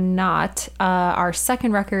 That's What I'm Not, our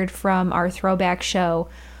second record from our throwback show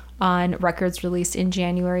on records released in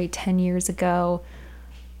January 10 years ago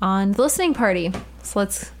on The Listening Party. So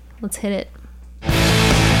let's hit it.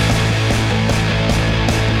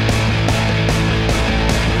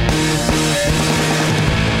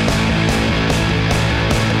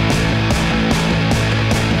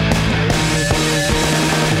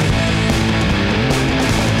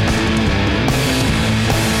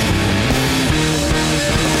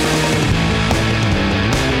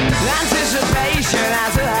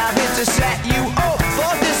 Set you up for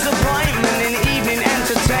disappointment in evening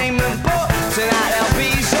entertainment, but tonight there'll be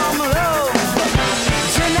some love.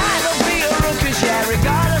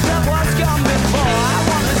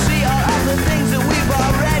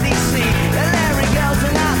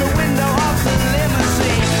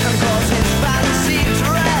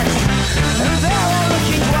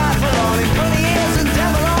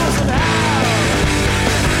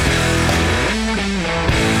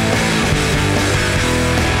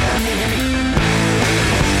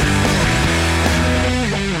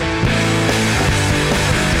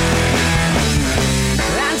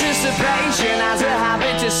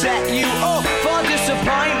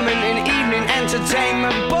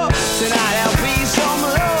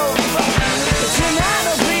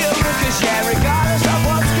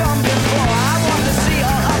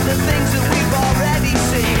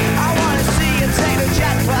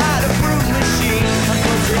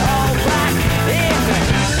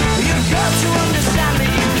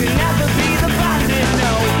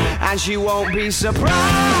 be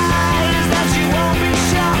surprised that she won't be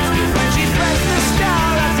shocked when she's pressed the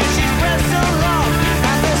star after she's pressed the lock.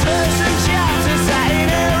 And there's verse and chapter sat in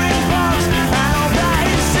her inbox, and all that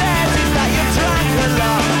it says is that you drank a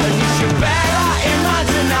lot. And you should bear that in mind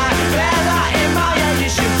tonight, bear that in mind, yeah, you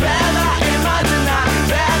should bear that in mind tonight,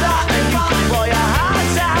 bear that, and you can pour your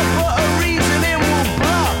heart out, but a reason it will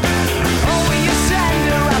block. Oh, will you send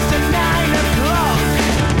her after 9 o'clock?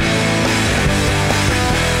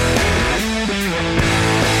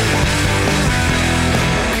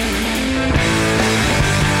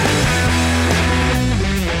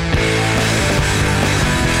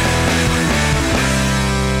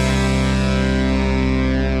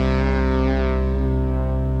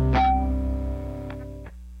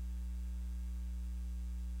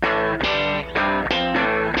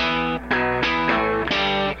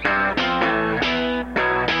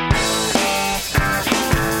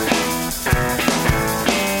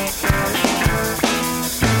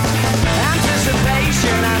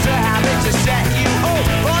 Anticipation has a habit to set you up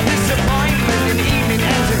for disappointment in evening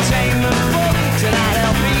entertainment. But tonight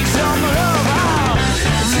there'll be some love. Oh,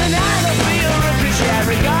 tonight there'll be a ricochet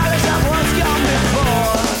regardless of what's gone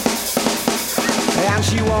before. And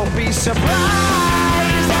she won't be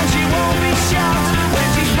surprised, and she won't be shocked when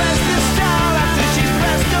she's pressed the star after she's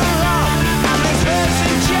pressed the lock. And there's verse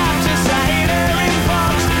and chapter sat in her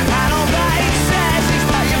inbox, and all that it says is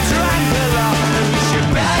that you drank a lot. And you should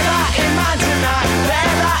bear that in mind tonight,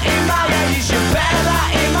 bear that in mind, yeah, you should bear that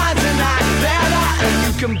in mind tonight, bear that, and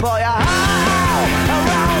you can pour your heart out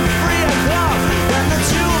around 3 o'clock when the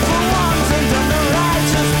 2 for 1's and done the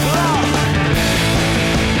righteous block.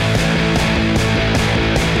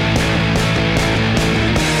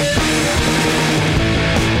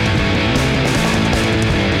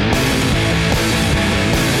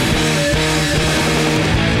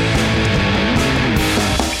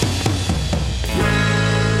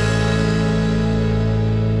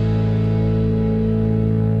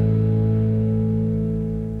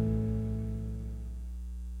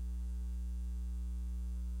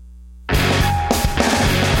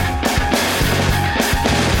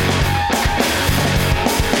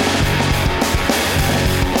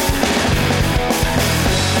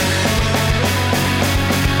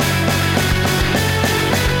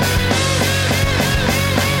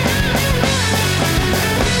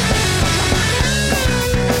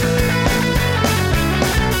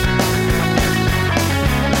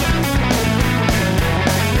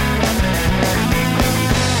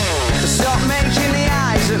 Stop making the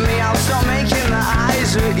eyes at me, I'll stop making the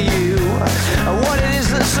eyes at you. What it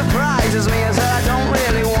is that surprises me is that I don't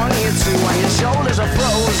really want you to. When your shoulders are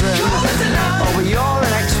frozen, oh, but you're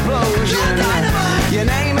an explosion. Your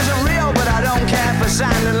name isn't real, but I don't care for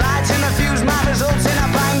sand and lights in the fuse. My results in a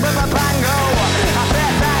bang, bango. I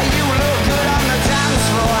bet that you look good on the dance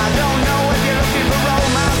floor. I don't know if you're looking for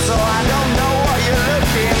romance, or I don't know what you're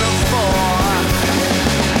looking for.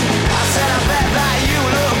 I said I bet that you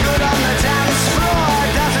look good on the dance floor,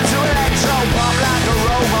 dancing to electro pop like a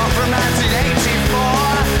robot from 1984.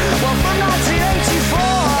 Well, from 1984.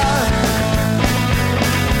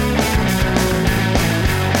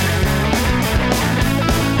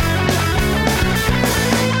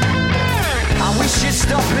 I wish you'd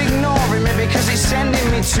stop ignoring me because it's sending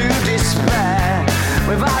me to despair.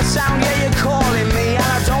 Without sound, yeah, you're calling me, and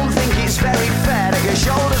I don't think it's very fair that your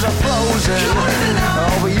shoulders are frozen.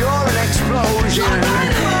 Oh, but you're an explosion.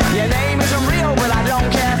 Your name isn't real, but I don't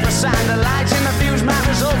care for sound. The lights in the fuse might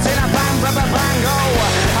result in a bang, bango.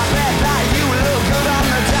 I bet that you look good on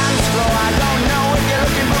the dance floor. I don't know if you're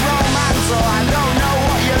looking for romance, or I don't know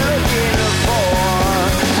what you're looking for.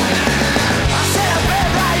 I said I bet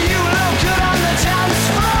that you look good on the dance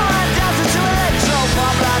floor, dancing to electro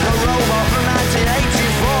pop like a robot from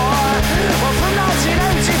 1984.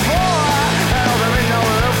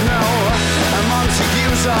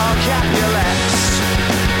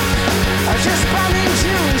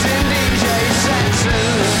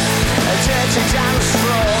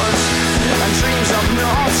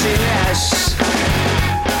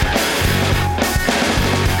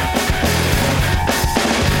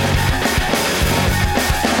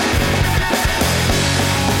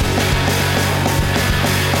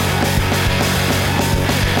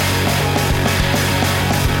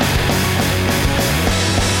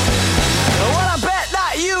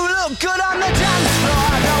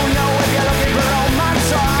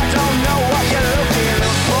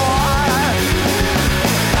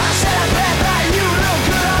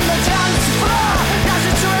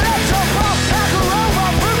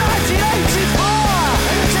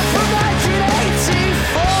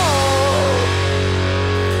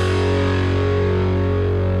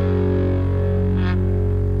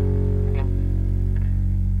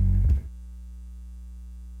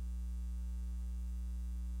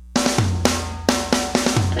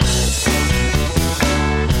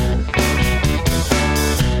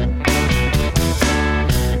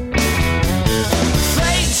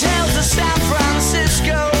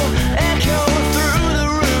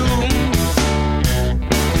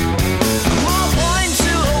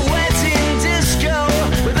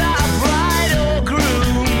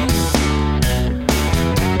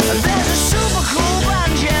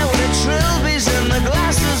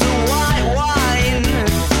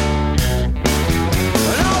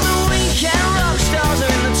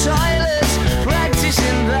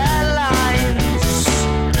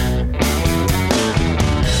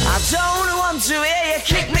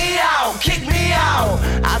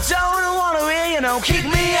 know, kick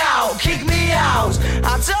me out, kick me out.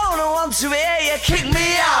 I don't want to hear you, kick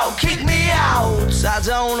me out, kick me out. I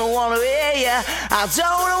don't want to hear you, I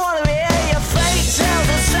don't want to hear you. Fake tales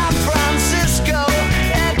of San Francisco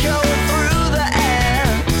echo through the air.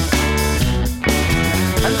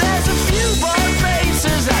 And there's a few bored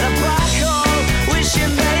faces at a black hole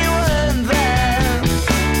wishing they weren't there.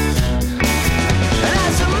 And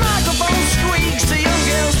as the microphone squeaks, the young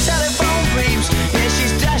girl's telephone beeps. Yeah,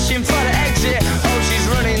 she's dashing for the exit. Oh, she's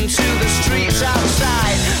running to the streets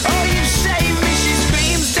outside. Oh, you saved me, she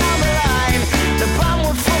screams down the line. The band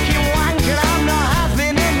were fucking wank and I'm not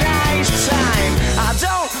having a nice time. I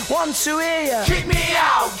don't want to hear you. Kick me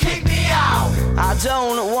out, kick me out. I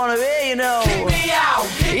don't want to hear you, no. Kick me out,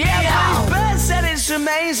 kick me out. Yeah, but Bird said it's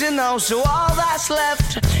amazing though, so all that's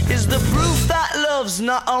left is the proof that love's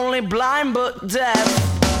not only blind but deaf.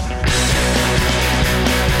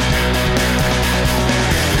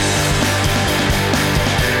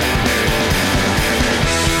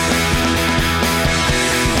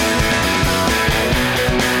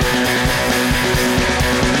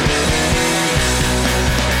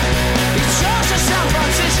 San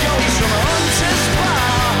Francisco, he's from a hunter's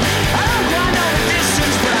bar. I don't quite know the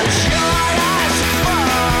distance, but I'm sure that's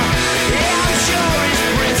far. Yeah, I'm sure it's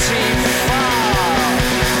pretty far.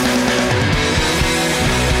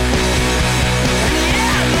 And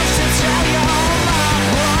yeah, I'd love to tell you all my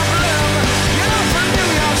problem. You're not from New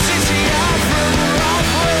York City, I'm from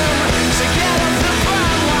Rockland. So get off the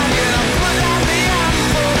bandwagon and put out the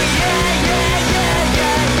apple. Yeah, yeah, yeah, yeah,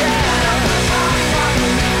 yeah.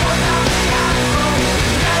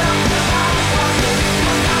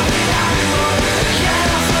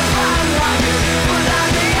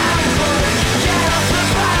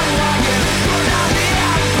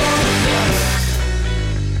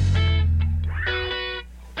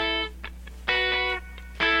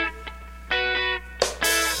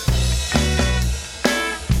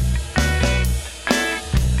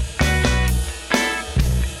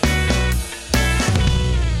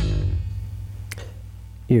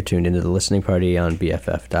 You're tuned into the listening party on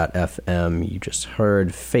BFF.FM. You just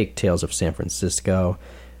heard Fake Tales of San Francisco.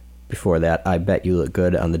 Before that, I Bet You Look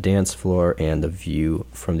Good on the Dance Floor and The View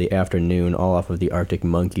from the Afternoon, all off of the Arctic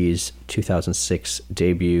Monkeys' 2006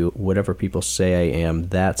 debut, Whatever People Say I Am,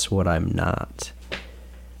 That's What I'm Not.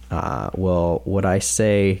 Well, What I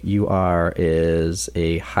Say You Are is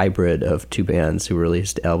a hybrid of two bands who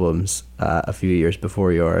released albums a few years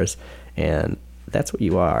before yours, and that's what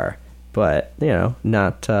you are. But, you know,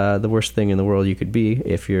 not the worst thing in the world you could be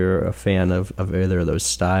if you're a fan of either of those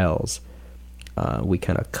styles. We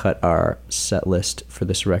kind of cut our set list for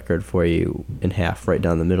this record for you in half right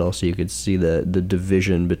down the middle so you could see the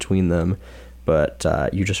division between them. But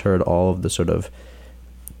you just heard all of the sort of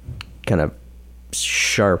kind of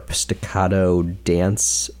sharp staccato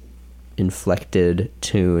dance inflected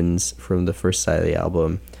tunes from the first side of the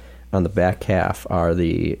album. On the back half are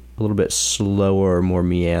the a little bit slower, more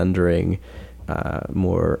meandering,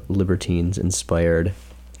 more Libertines-inspired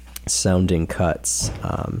sounding cuts.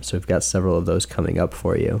 So we've got several of those coming up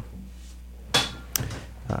for you.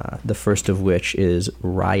 The first of which is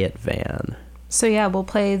Riot Van. So yeah, we'll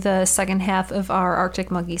play the second half of our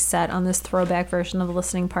Arctic Monkeys set on this throwback version of the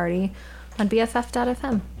listening party on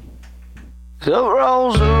BFF.FM. So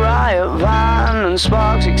rolls a riot van and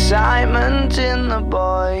sparks excitement in the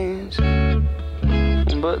boys.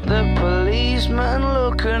 But the policemen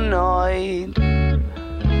look annoyed.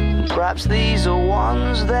 Perhaps these are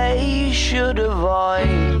ones they should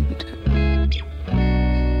avoid.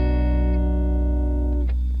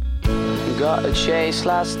 Got a chase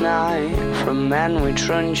last night from men with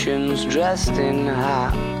truncheons dressed in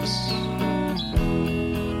hats.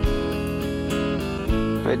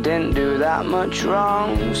 They didn't do that much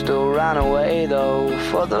wrong, still ran away though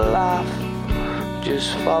for the laugh,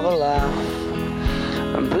 just for the laugh.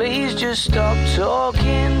 And please just stop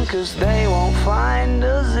talking, 'cause they won't find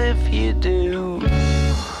us if you do.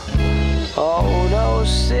 Oh, those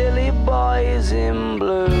silly boys in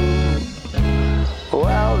blue,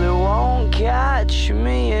 well, they won't catch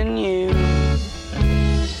me and you.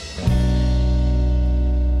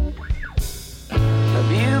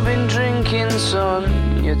 Have you been drinking, son?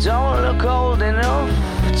 You don't look old enough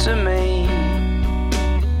to me.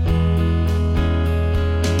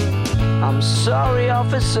 I'm sorry,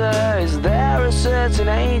 officer, is there a certain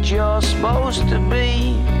age you're supposed to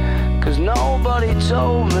be? 'Cause nobody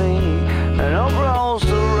told me. And up rolls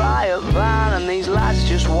the riot van and these lads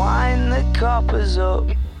just wind the coppers up.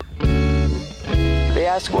 They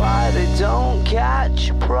ask why they don't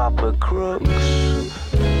catch proper crooks.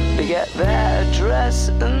 They get their address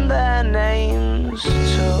and their names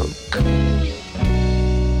took.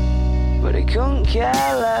 but he couldn't care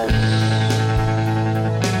less.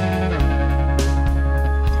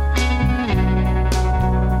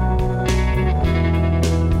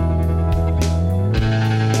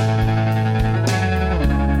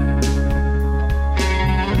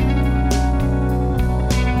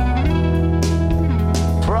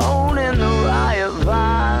 Thrown in the riot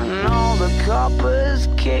van, all the coppers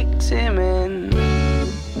kicked him in,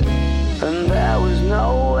 and there was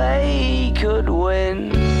no way he could win.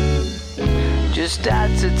 Just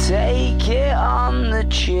had to take it on the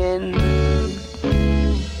chin.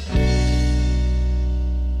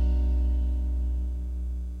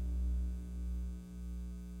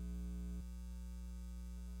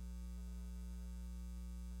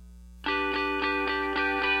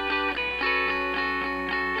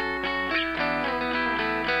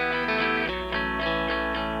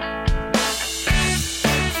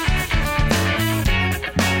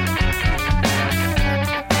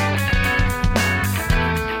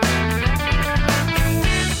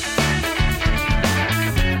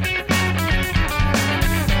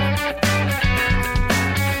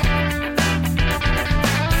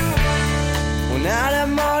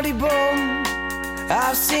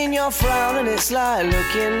 I've seen your frown and it's like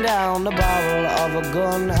looking down the barrel of a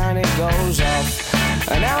gun and it goes off.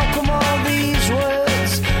 And how come all these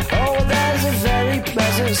words? Oh, there's a very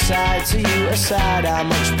pleasant side to you, a side I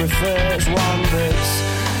much prefer. It's one that's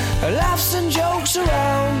laughs and jokes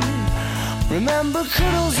around. Remember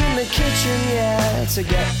cuddles in the kitchen, yeah, to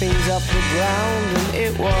get things off the ground. And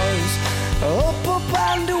it was up, up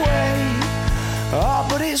and away. Oh,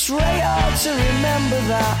 but it's really hard to remember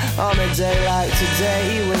that on a day like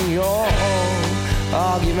today when you're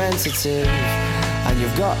all argumentative and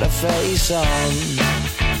you've got the face on.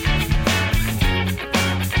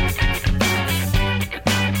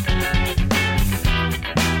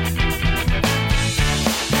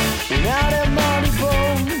 Now the money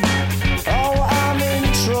boom, oh, I'm in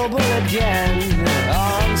trouble again,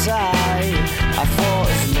 aren't I thought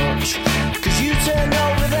as much, 'cause you turned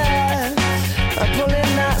over there and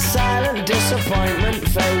pulling that silent disappointment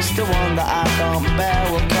face, the one that I can't bear.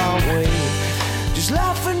 Well, can't we just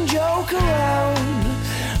laugh and joke around?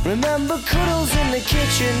 Remember cuddles in the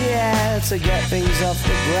kitchen, yeah, to get things off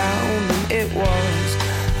the ground. And it was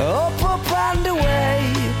up, up and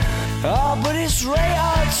away. Oh, but it's really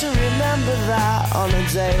hard to remember that on a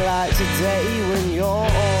day like today when you're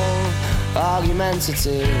all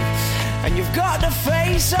argumentative and you've got the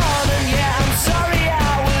face on. And yeah, I'm sorry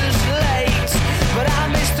I was late, but I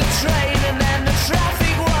missed the train and then the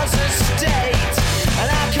traffic was a state. And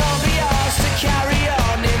I can't be asked to carry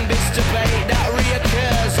on in this debate that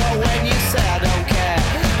reoccurs. Or when you say I don't care,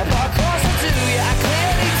 but of course I do, yeah, I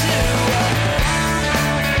clearly do.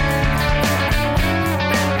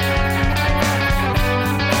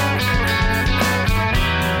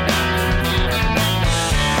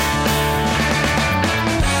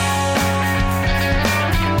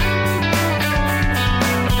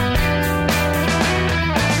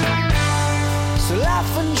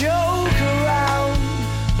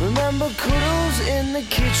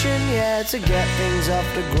 Kitchen, yeah, to get things off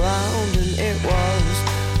the ground. And it was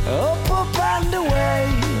up, up and away.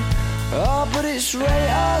 Oh, but it's really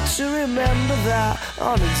hard to remember that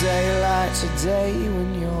on a day like today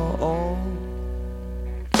when you're all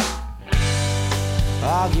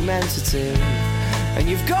argumentative and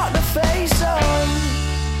you've got the face on.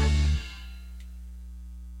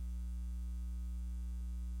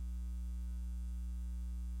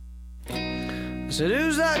 I said,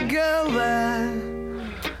 who's that girl there?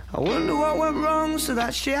 I wonder what went wrong so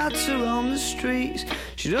that she had to roam the streets.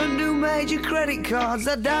 She doesn't do major credit cards,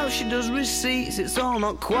 I doubt she does receipts. It's all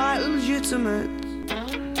not quite legitimate.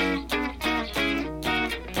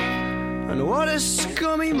 And what a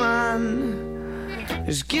scummy man.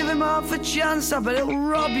 Just give him half a chance, I bet he'll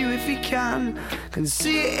rob you if he can. Can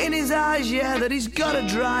see it in his eyes, yeah, that he's got a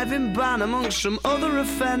driving ban amongst some other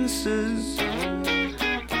offences.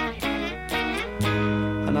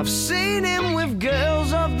 And I've seen him with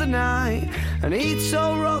girls of the night, and he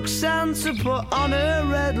told Roxanne to put on her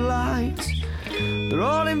red light. They're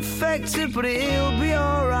all infected, but he'll be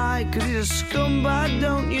alright, 'cause he's a scumbag,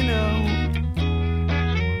 don't you know?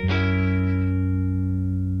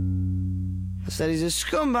 I said he's a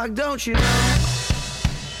scumbag, don't you know?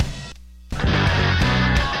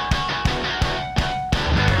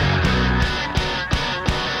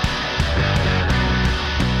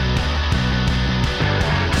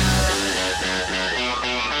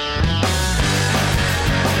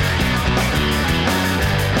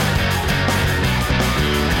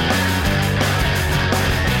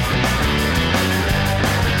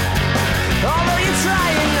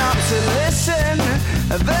 To live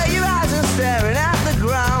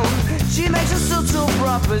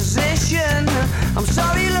position. I'm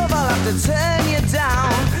sorry, love, I'll have to turn you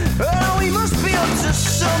down. Oh, we must be up to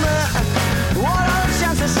summer. What are the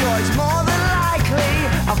chances? Sure, it's more than likely.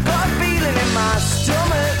 I've got a feeling in my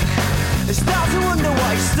stomach. I start to wonder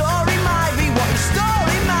what his story might be, what his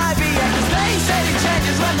story might be. Yeah, 'cause they said it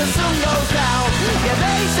changes when the sun goes down. Yeah,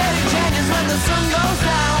 they said it changes when the sun goes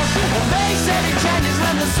down. And they said it changes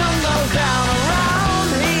when the sun goes down.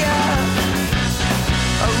 Around here,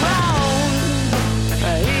 around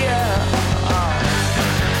here. Oh.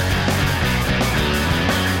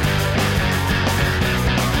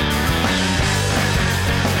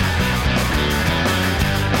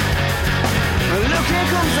 Look, here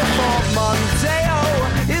comes the portmanteau.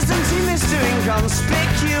 Isn't he Mr.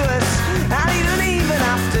 Inconspicuous? And he don't even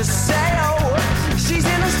have to say, oh, she's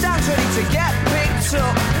in the stands ready to get picked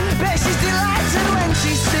up. Bet she's delighted when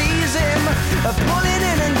she sees him, pulling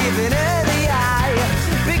in and giving her the eye.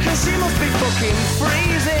 Because she must be fucking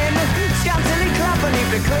freezing, scantily clad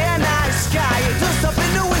beneath the clear night sky. It does stop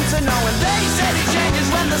in the winter now, and they said it changes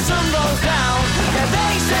when the sun goes down. Yeah,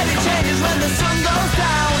 they said it changes when the sun goes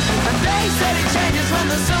down. And they said it changes when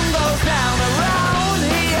the sun goes down. Around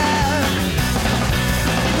here,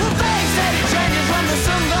 they said it changes when the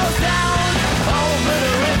sun goes down. Over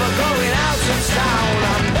the river going out of town.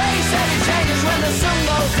 And they said it changes when the sun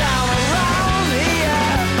goes down. Around here,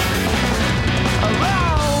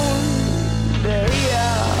 around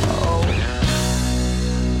here. Oh.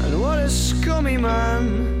 And what a scummy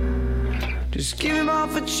man. Just give him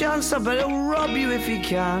half a chance, I bet he'll rob you if he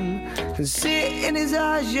can. And see it in his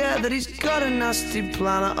eyes, yeah, that he's got a nasty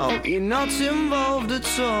plan. I hope you're not involved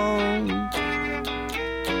at all.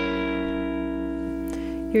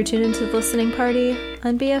 You're tuned into the listening party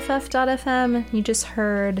on BFF.fm. You just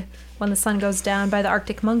heard When the Sun Goes Down by the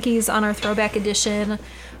Arctic Monkeys on our throwback edition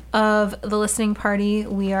of the listening party.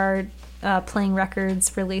 We are playing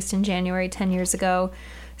records released in January 10 years ago.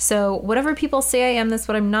 So Whatever People Say I Am, That's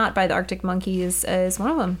What I'm Not by the Arctic Monkeys is one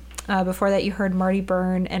of them. Before that, you heard Marty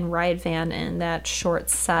Byrne and Riot Van in that short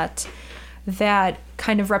set that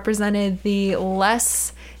kind of represented the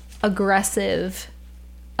less aggressive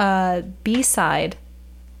B-side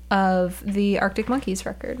of the Arctic Monkeys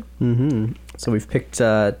record. Mm-hmm. So we've picked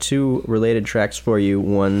two related tracks for you.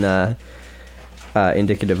 One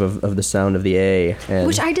indicative of the sound of the A, and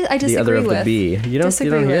which I disagree the other of with. The B. You don't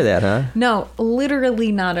hear that, huh? No,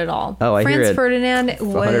 literally not at all. Oh, I hear it. Franz Ferdinand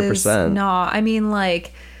was 100%. no. I mean,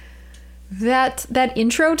 like that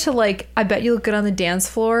intro to like I Bet You Look Good on the Dance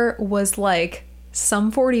Floor was like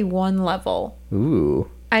Sum 41 level. Ooh.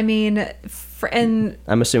 I mean, and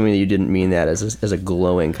I'm assuming that you didn't mean that as a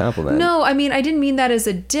glowing compliment. no, I mean, I didn't mean that as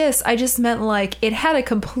a diss. I just meant like it had a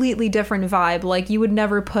completely different vibe. Like you would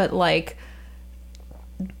never put like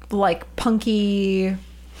punky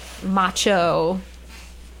macho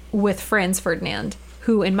with Franz Ferdinand,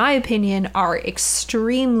 who in my opinion are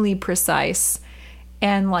extremely precise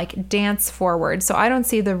and like dance forward. So I don't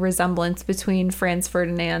see the resemblance between Franz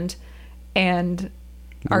Ferdinand and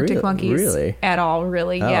Arctic Monkeys really? At all,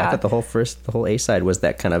 really. Oh, yeah. I thought the whole A side was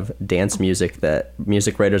that kind of dance music that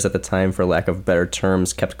music writers at the time, for lack of better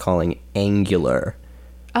terms, kept calling angular.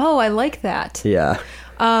 Oh, I like that. Yeah.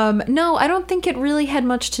 No, I don't think it really had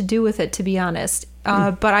much to do with it, to be honest.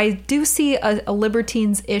 But I do see a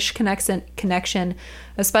Libertines-ish connection,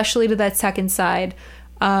 especially to that second side.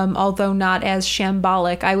 Although not as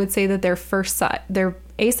shambolic. I would say that their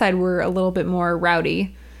A side were a little bit more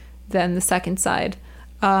rowdy than the second side.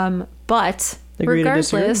 But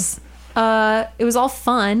regardless, it was all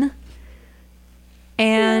fun.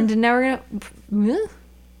 And now we're gonna.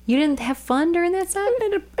 You didn't have fun during that set?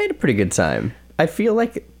 I had a pretty good time. I feel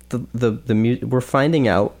like the music we're finding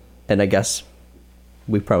out, and I guess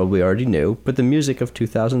we probably already knew, but the music of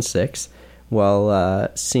 2006, while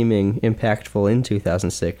seeming impactful in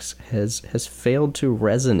 2006, has failed to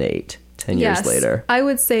resonate 10 years later. I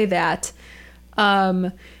would say that.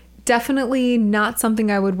 Definitely not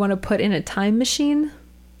something I would want to put in a time machine.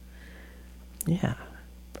 Yeah.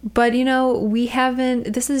 But, we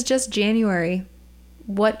haven't... This is just January.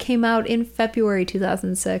 What came out in February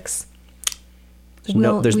 2006?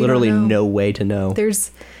 There's literally no way to know.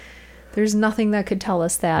 There's nothing that could tell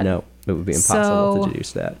us that. No, it would be impossible to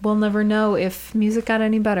deduce that. We'll never know if music got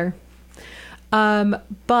any better.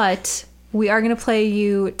 But we are going to play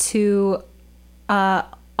you to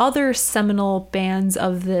other seminal bands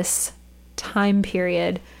of this time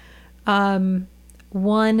period. One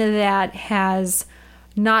that has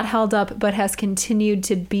not held up but has continued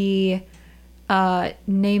to be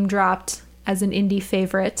name dropped as an indie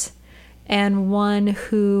favorite, and one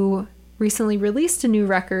who recently released a new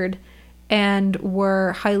record and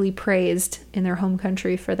were highly praised in their home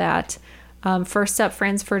country for that. First up,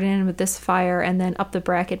 Franz Ferdinand with This Fire, and then Up the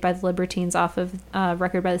Bracket by the Libertines off of a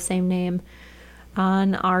record by the same name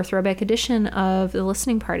on our throwback edition of The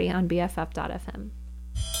Listening Party on BFF.fm.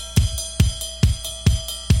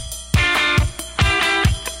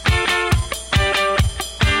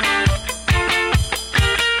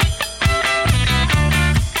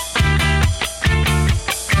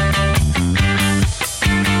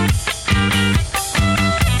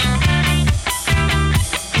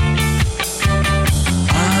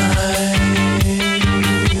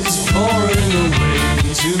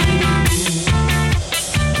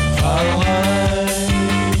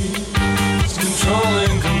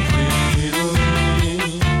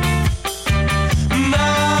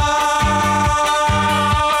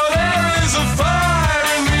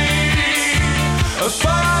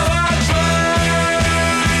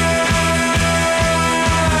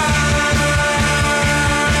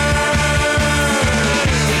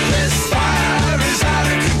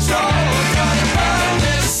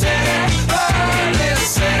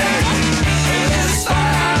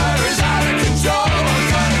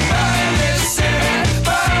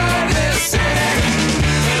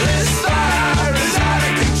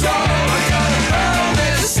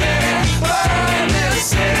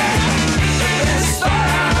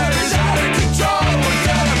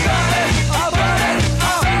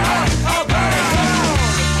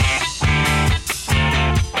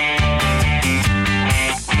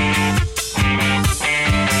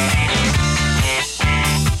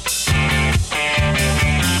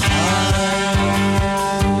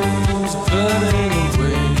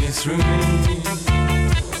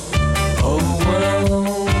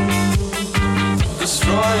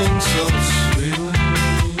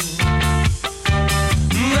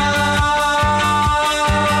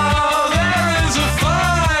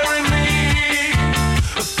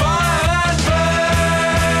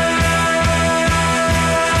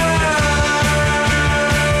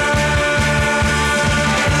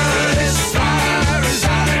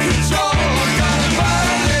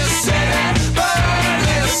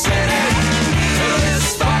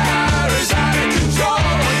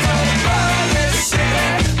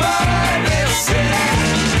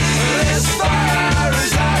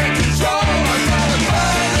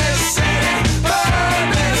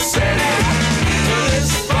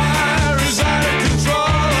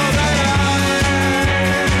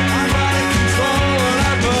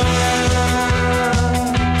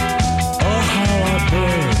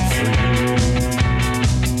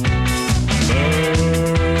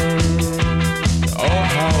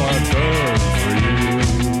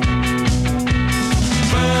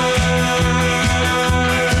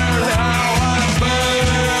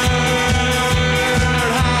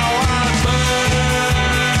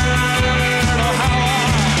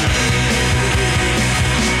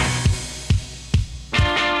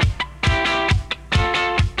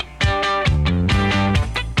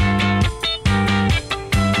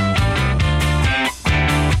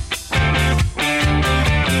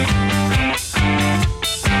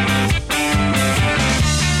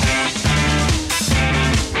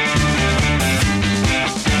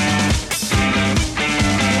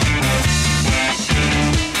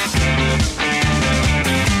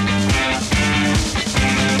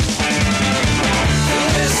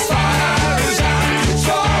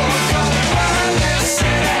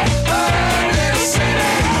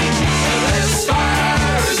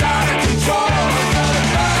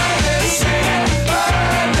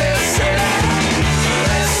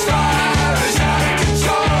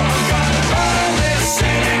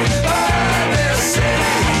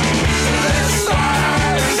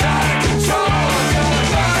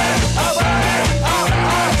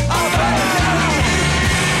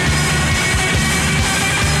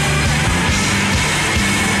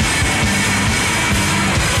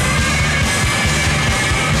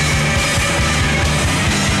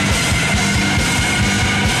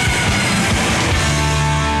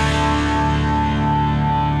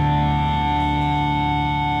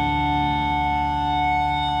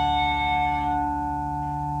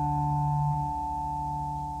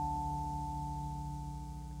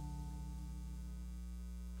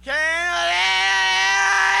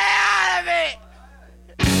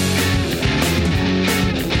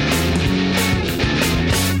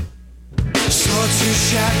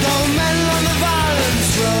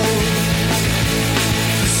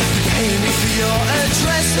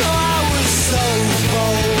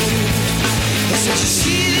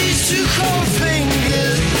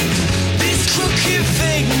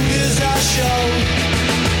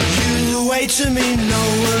 To me, no,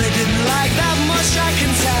 well, it didn't like that much, I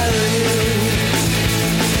can tell you.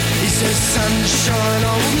 sunshine,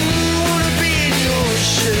 I wouldn't wanna be in your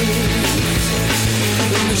shoes.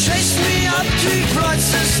 When you chased me up 3 flights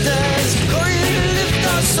of stairs, got you to lift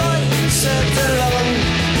outside and said hello.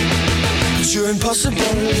 But you're impossible,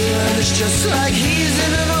 and it's just like he's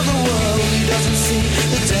in another world. He doesn't see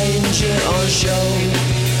the danger on show.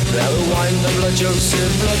 That will wind the blood jokes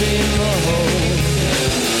and bloody in the hole.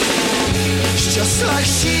 It's just like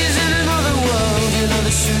she's in another world. You know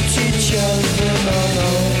they suit each other, no.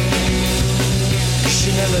 She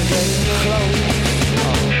never gets close.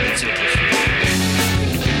 Oh, it's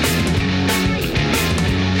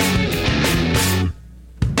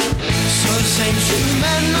so the same 2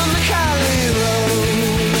 men on the Cali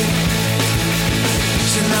Road.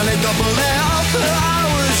 So now they double their offer. I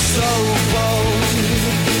was so bold.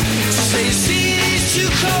 So you see these 2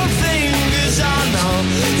 cold fingers, I know.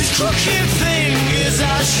 These crooked fingers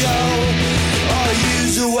I show. Oh,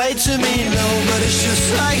 use a way to me, no. But it's just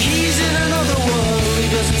like he's in another world. He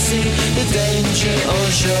doesn't see the danger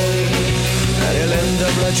on show. And he'll end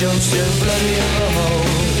up like Joe still bloody in the hole.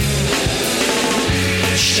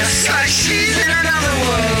 It's just like she's in another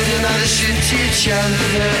world. You know they shoot each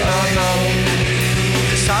other, oh no.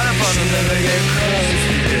 It's hard upon them, never get close.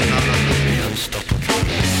 Yeah, no, be unstoppable.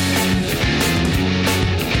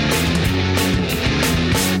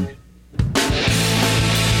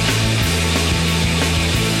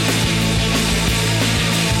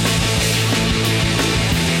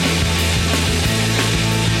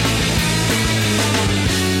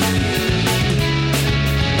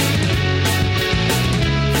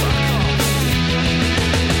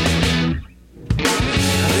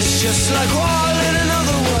 Just like all in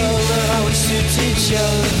another world, that I would suit each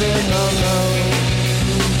other, no.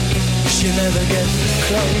 She never gets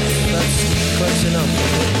close, that's close enough.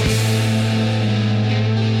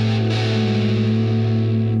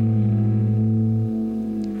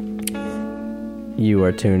 You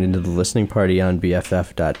are tuned into the listening party on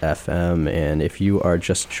BFF.fm, and if you are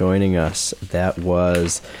just joining us, that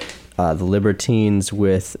was the Libertines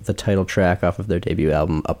with the title track off of their debut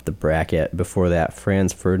album, Up the Bracket. Before that,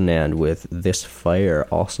 Franz Ferdinand with This Fire,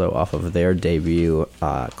 also off of their debut.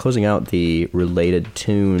 Closing out the related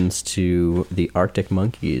tunes to the Arctic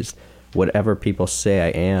Monkeys, Whatever People Say I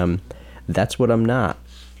Am, That's What I'm Not.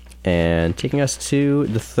 And taking us to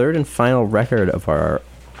the third and final record of our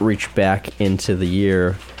reach back into the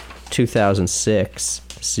year 2006,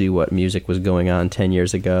 see what music was going on 10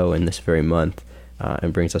 years ago in this very month.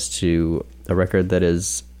 And brings us to a record that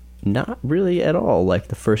is not really at all like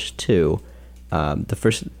the first 2. The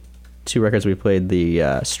first 2 records we played,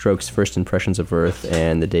 the Strokes' First Impressions of Earth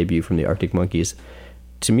and the debut from the Arctic Monkeys,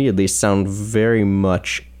 to me at least, sound very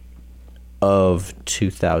much of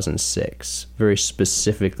 2006, very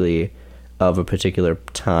specifically of a particular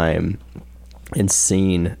time and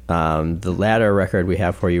scene. The latter record we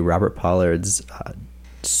have for you, Robert Pollard's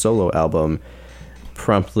solo album,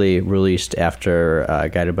 promptly released after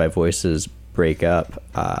Guided by Voices breakup,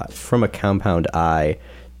 From a Compound Eye,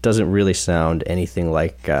 doesn't really sound anything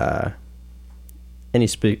like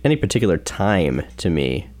any particular time to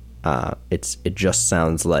me. It just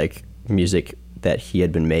sounds like music that he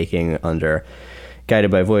had been making under Guided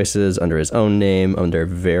by Voices, under his own name, under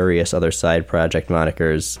various other side project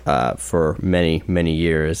monikers for many, many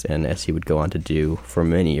years, and as he would go on to do for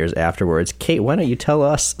many years afterwards. Kate, why don't you tell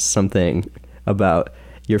us something about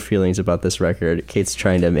your feelings about this record? Kate's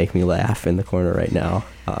trying to make me laugh in the corner right now.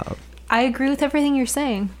 I agree with everything you're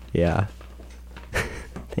saying. Yeah.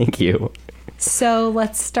 Thank you. So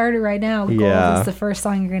let's start it right now. Gold is the first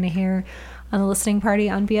song you're going to hear on the listening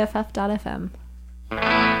party on BFF.fm.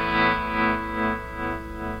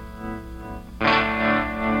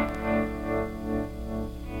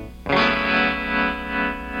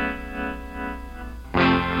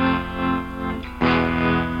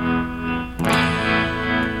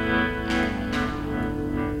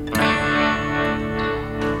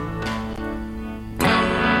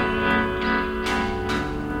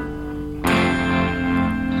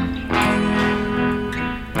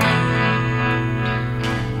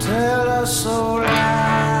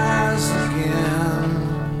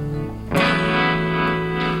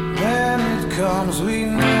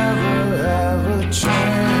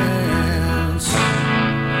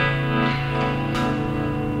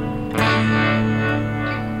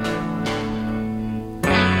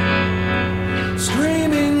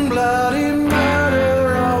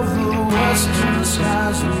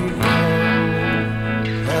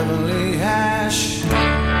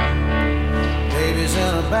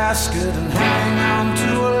 basket and hang on to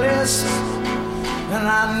a list. And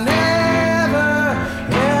I never,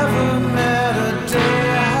 ever met a day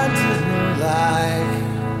I didn't like.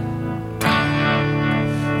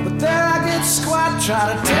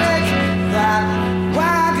 try to take that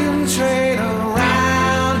wagon train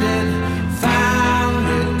around it, found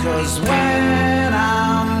it, 'cause when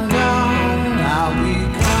I'm gone, I'll be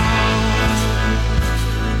gone.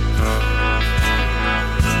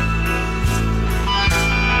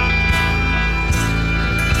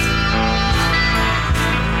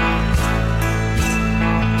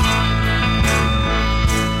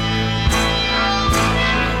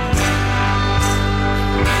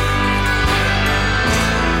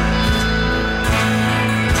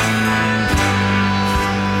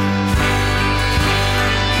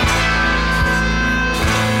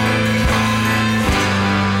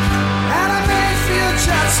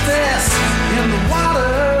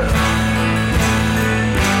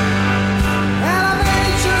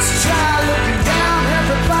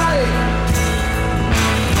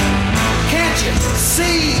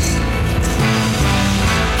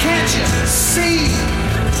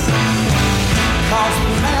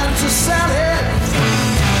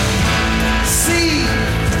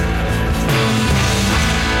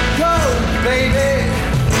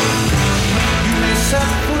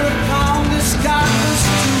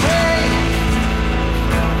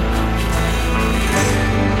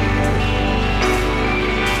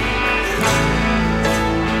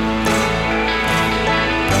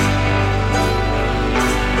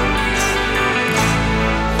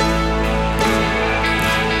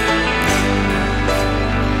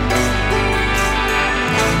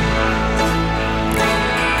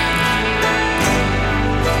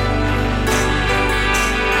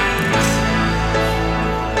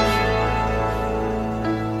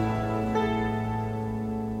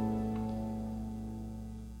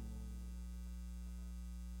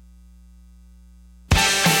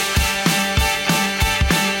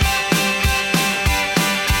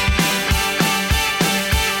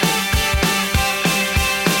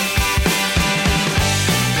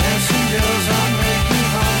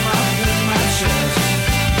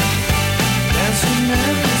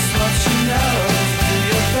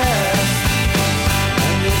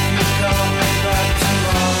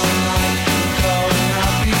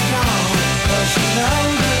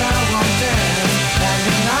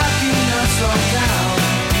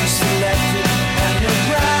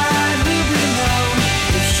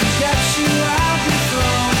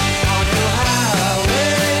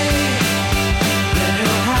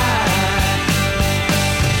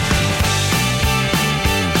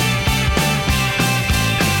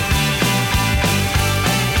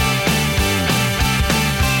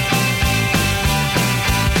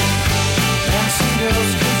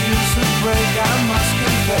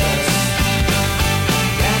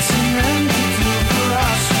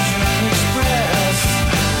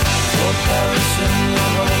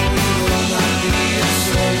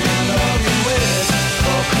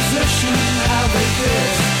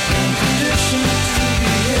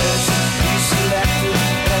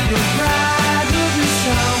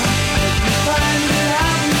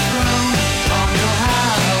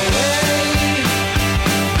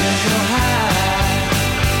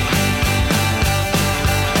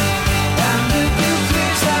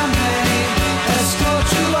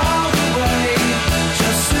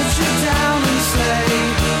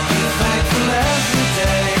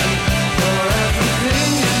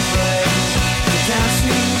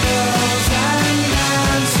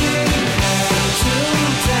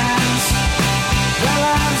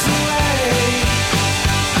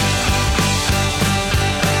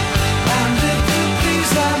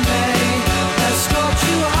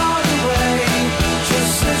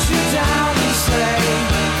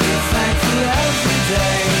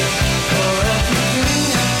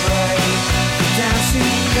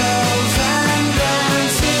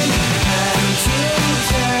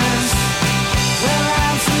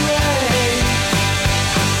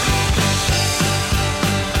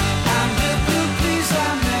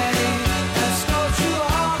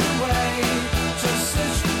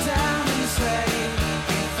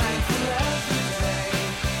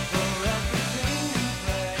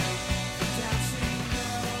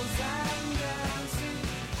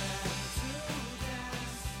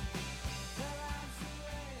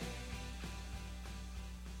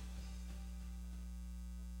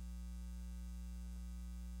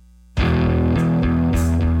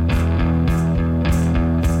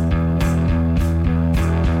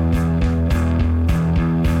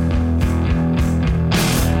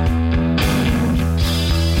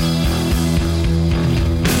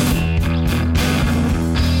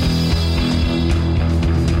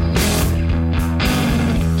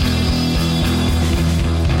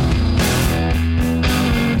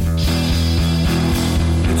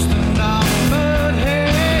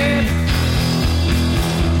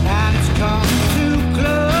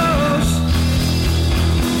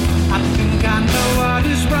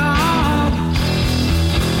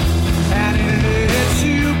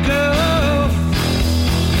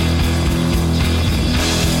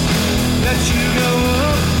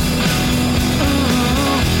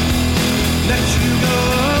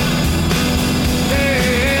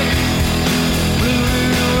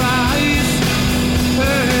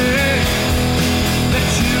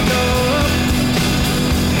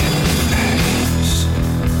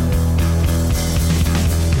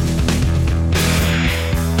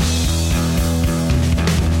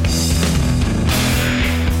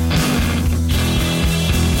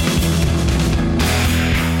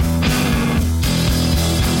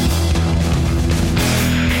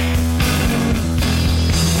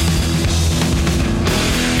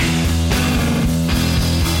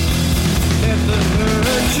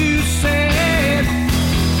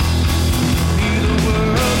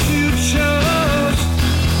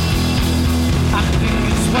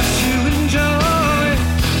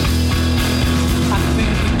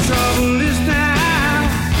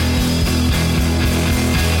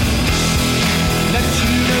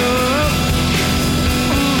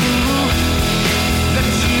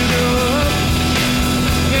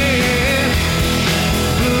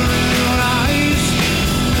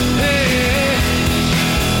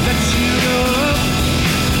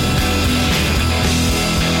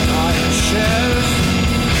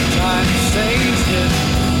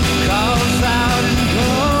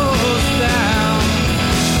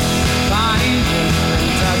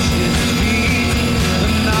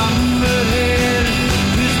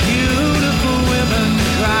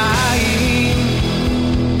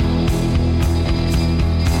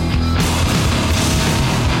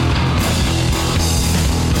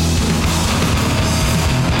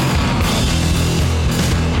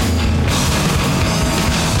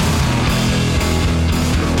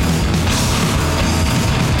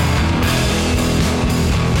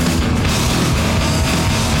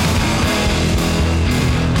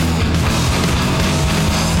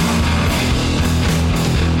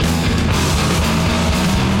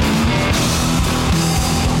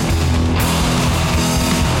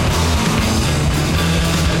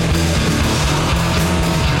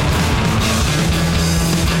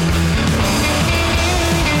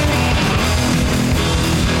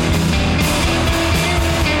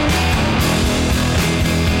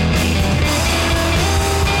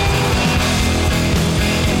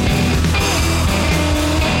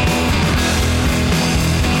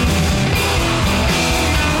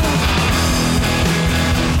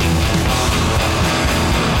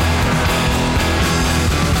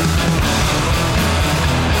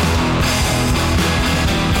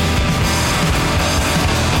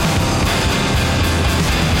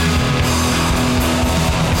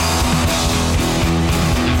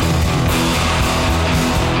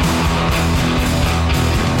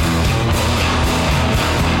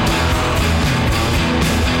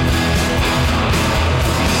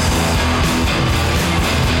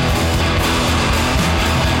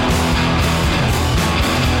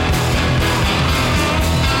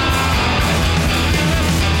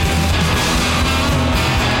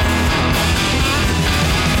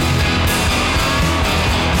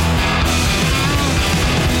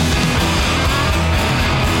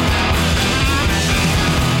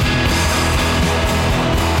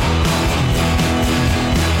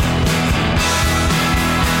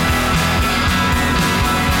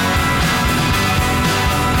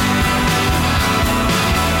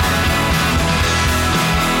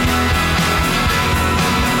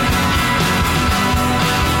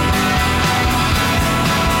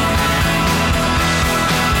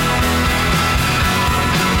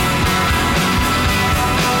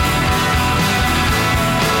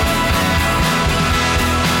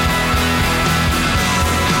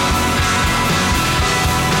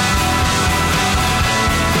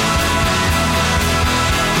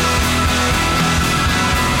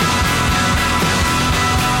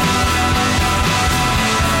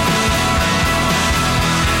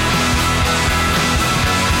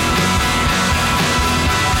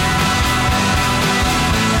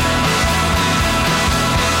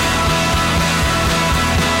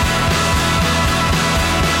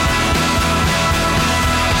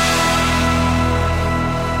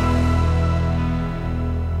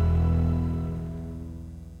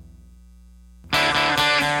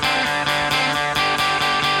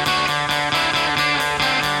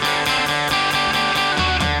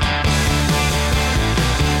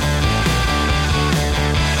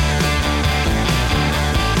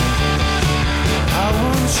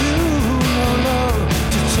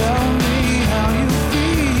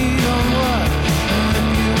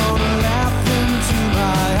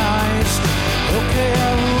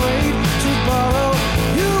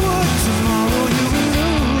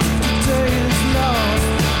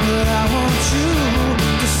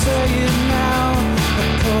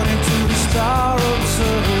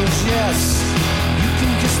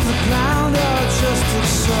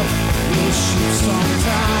 ship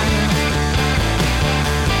sometime.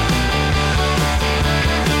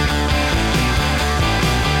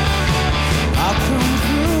 I'll come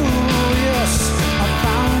through, yes, I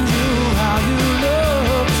found you, how you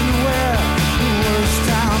looked and where. The worst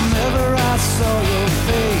time ever I saw your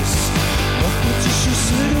face. But with just your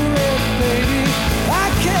cigarette, baby, I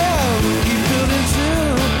can't keep building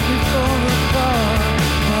till we fall apart.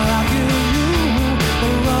 But I'll give you a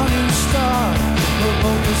running start. The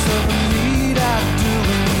focus of a need I do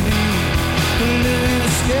indeed. The living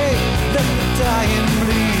escape, let the dying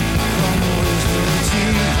bleed from the wisdom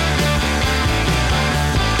teeth.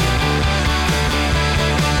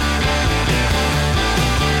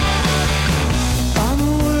 I'm a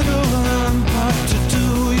widow and I'm hot to do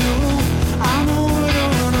you. I'm a widow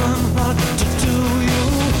and I'm hot to do you.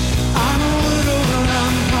 I'm a widow and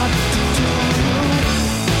I'm hot to do you.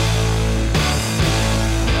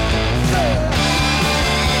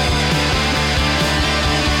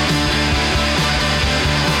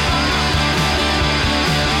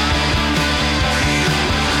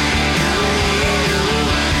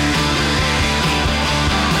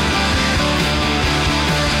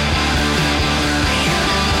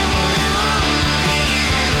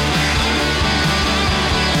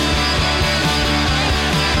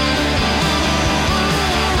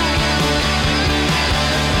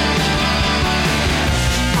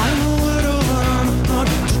 I'm a widow and I'm hot to do you. I'm a widow and I'm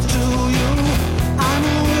hot to do you. I'm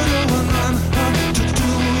a widow and I'm hot to do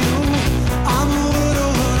you. I'm a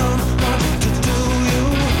widow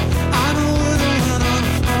and I'm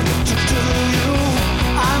hot to do you.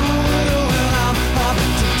 I'm a widow and I'm hot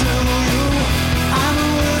to do you. I'm a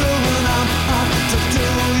widow and I'm hot to do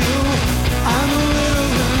you. I'm a widow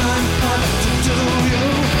and I'm hot to do you.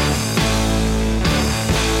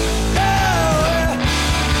 Yeah.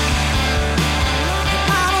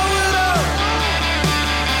 I'm a widow.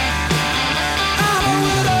 I'm a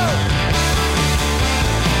widow.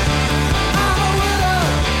 I'm a widow. I'm a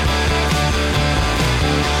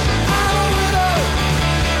widow. I'm a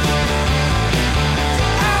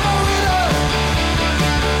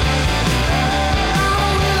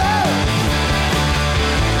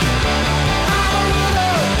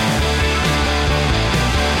widow. I'm a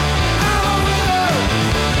widow.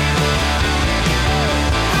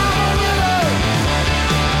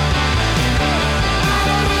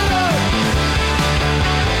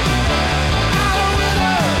 I'm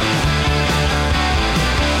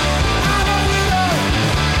a widow.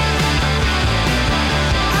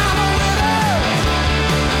 I'm a widow.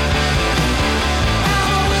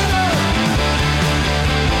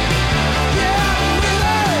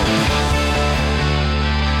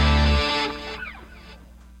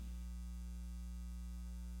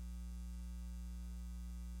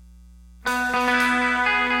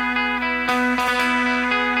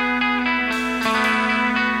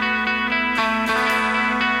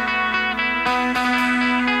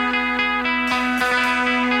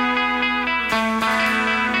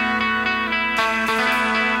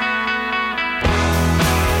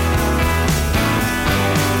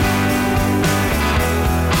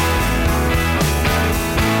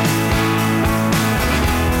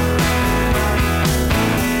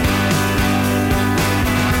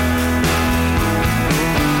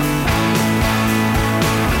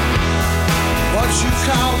 What you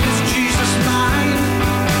call is Jesus mine.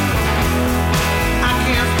 I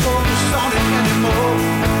can't focus on it anymore.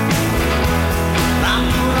 I'm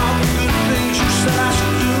doing all the good things you said I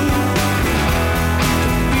should do.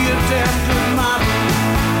 Be a damn good model.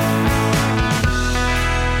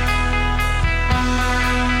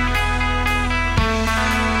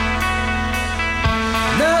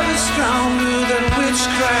 Love is stronger than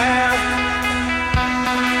witchcraft.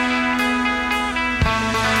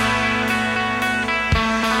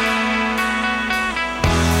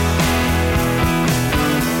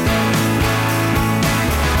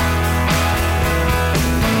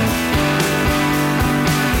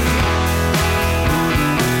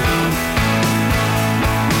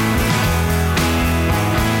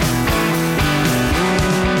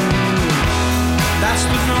 That's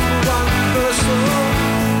the number one reversal.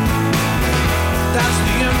 That's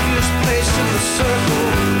the emptiest place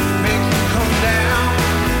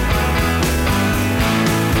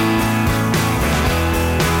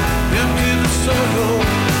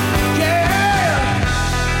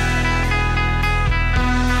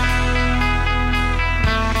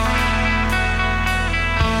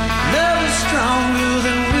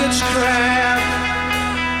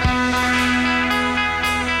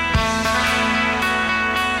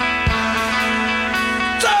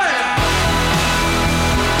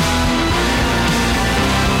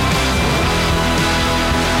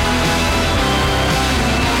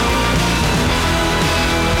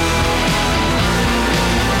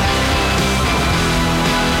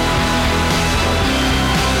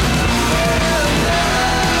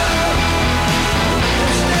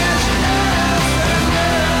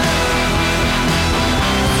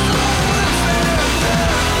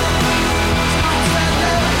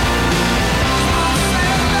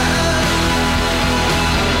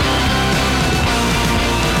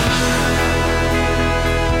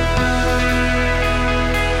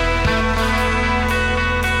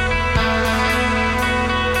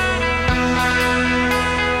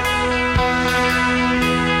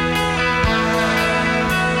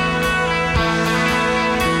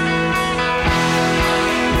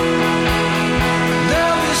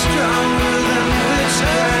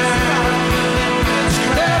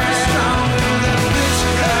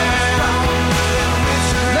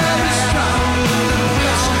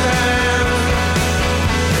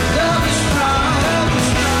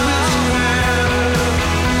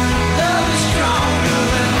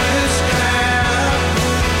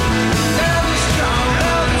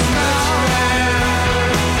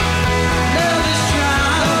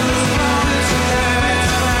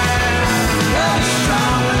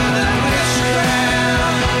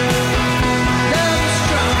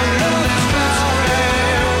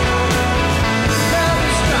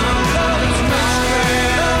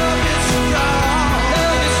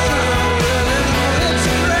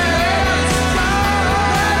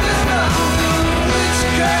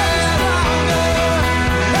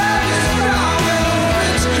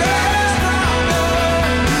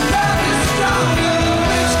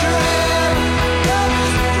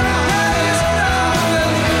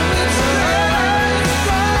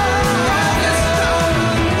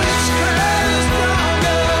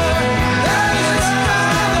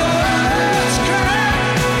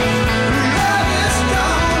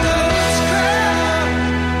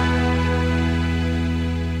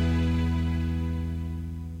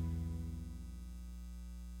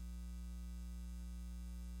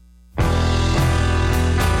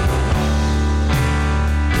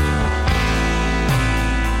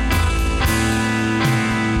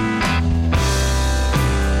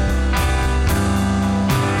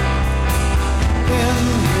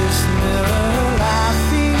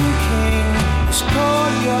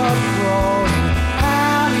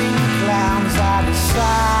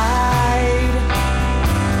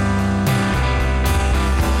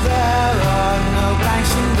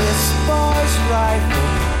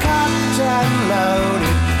rifle, cocked and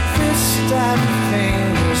loaded, fist and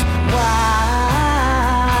fingers wide.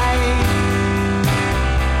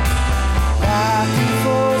 Back and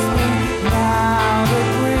forth, now the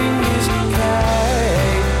bring his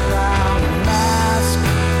cape, crown and mask,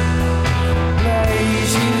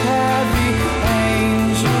 blazing heavy,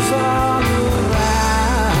 angels all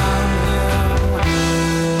around him.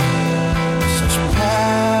 Such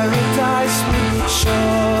paradise would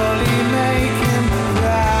surely make him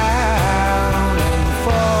proud and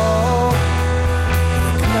fall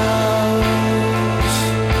close,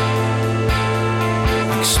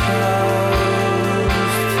 exposed,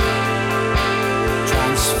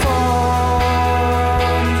 transformed.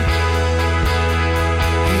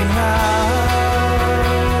 He knows.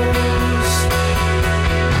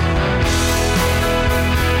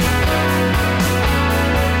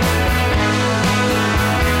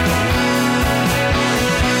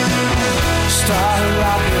 Star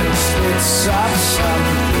rockets, it's up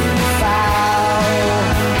something foul.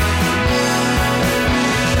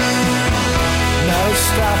 No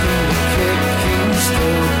stopping the kicking,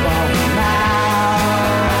 still balling now.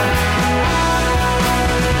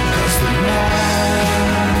 'Cause the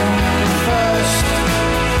man first,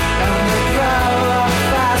 and they go up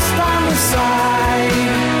fast on the side.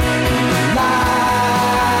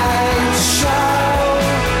 Lights show,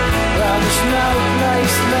 well, there's no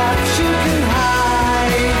place left you can hide.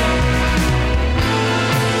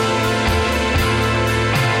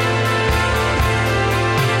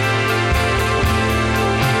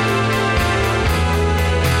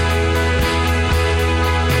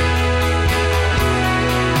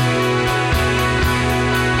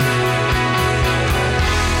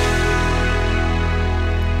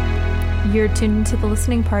 You're tuned into the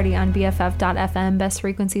listening party on BFF.FM, best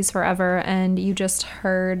frequencies forever, and you just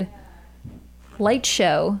heard Light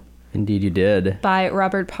Show Indeed, you did. by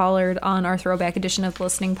Robert Pollard on our throwback edition of the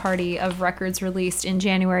listening party of records released in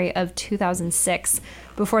January of 2006.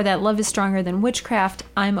 Before that, Love is Stronger Than Witchcraft,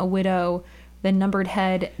 I'm a Widow, The Numbered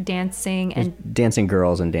Head, Dancing, and Dancing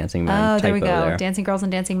Girls and Dancing Men. oh, there we typo go. there. Dancing Girls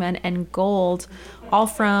and Dancing Men, and Gold, all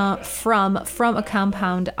from A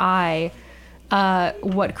Compound Eye.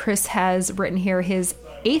 What Chris has written here, his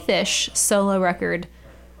 8th-ish solo record.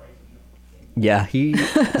 Yeah,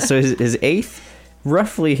 so his eighth,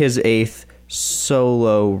 roughly his 8th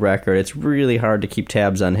solo record. It's really hard to keep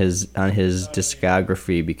tabs on his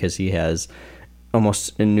discography because he has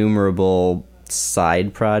almost innumerable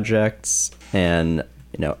side projects and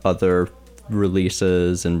other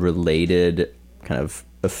releases and related kind of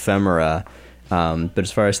ephemera. But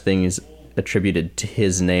as far as things attributed to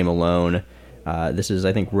his name alone, this is,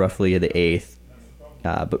 I think, roughly the 8th,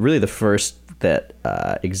 but really the first that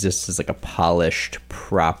exists as like a polished,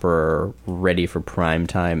 proper, ready for prime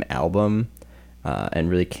time album, and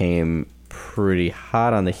really came pretty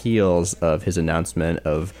hot on the heels of his announcement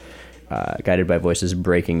of Guided by Voices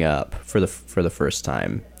breaking up for the first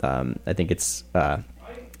time. I think it's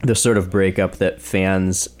the sort of breakup that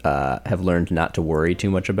fans have learned not to worry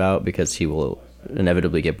too much about, because he will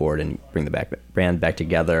inevitably get bored and bring the band back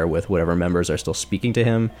together with whatever members are still speaking to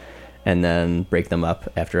him, and then break them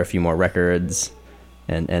up after a few more records,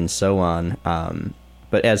 and so on.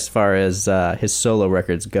 But as far as his solo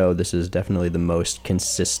records go, this is definitely the most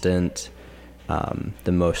consistent,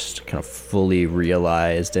 the most kind of fully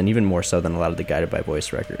realized, and even more so than a lot of the Guided by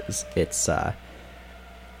Voice records. It's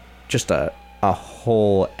just a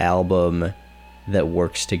whole album that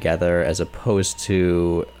works together, as opposed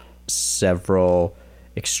to several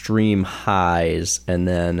extreme highs and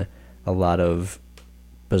then a lot of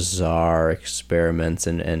bizarre experiments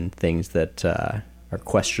and things that are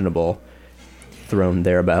questionable thrown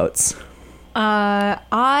thereabouts.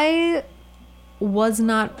 I was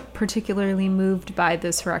not particularly moved by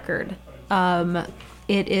this record.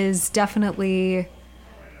 It is definitely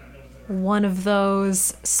one of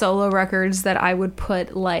those solo records that I would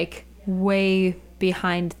put like way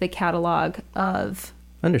behind the catalog of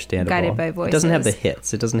Understandable. Guided by Voices. It doesn't have the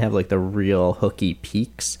hits. It doesn't have like the real hooky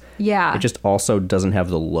peaks. Yeah. It just also doesn't have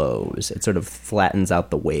the lows. It sort of flattens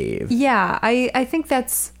out the wave. Yeah, I think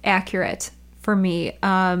that's accurate for me.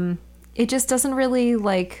 It just doesn't really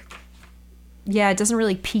it doesn't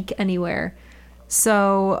really peak anywhere.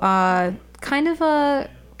 So kind of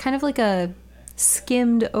like a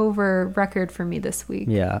skimmed over record for me this week.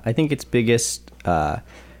 Yeah, I think its biggest,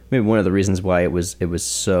 maybe one of the reasons why it was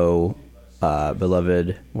so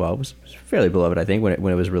beloved. Well, it was fairly beloved, I think, when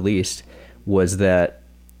it was released, was that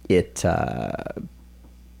it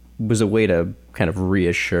was a way to kind of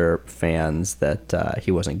reassure fans that he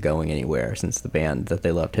wasn't going anywhere, since the band that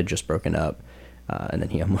they loved had just broken up. and then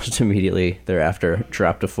he almost immediately thereafter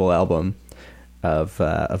dropped a full album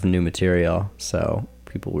of new material. So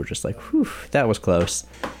people were just like, whew, that was close.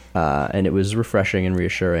 And it was refreshing and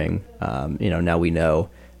reassuring. Now we know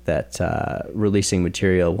that releasing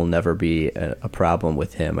material will never be a problem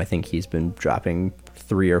with him. I think he's been dropping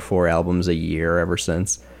 3 or 4 albums a year ever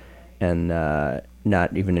since, and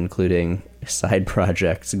not even including side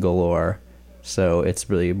projects galore. So it's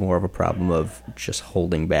really more of a problem of just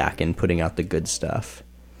holding back and putting out the good stuff.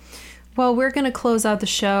 Well, we're going to close out the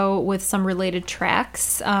show with some related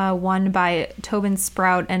tracks, one by Tobin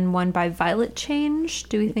Sprout and one by Violet Change.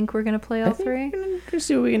 Do we think we're going to play all three? Let's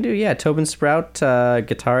see what we can do. Yeah, Tobin Sprout,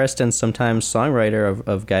 guitarist and sometimes songwriter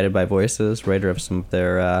of Guided by Voices, writer of some of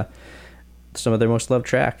their most loved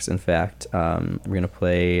tracks, in fact. We're going to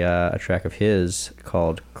play a track of his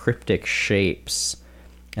called Cryptic Shapes,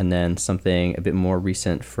 and then something a bit more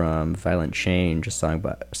recent from Violent Change, a song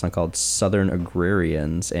called Southern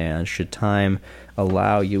Agrarians, and Should Time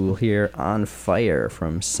Allow, you will hear On Fire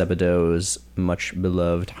from Sebadoh's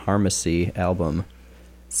much-beloved Harmacy album.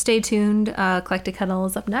 Stay tuned. Eclectic Kettle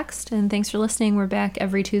is up next, and thanks for listening. We're back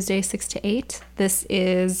every Tuesday, 6 to 8. This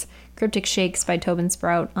is Cryptic Shakes by Tobin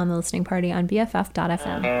Sprout on The Listening Party on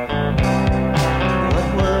BFF.fm.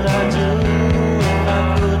 What would I do if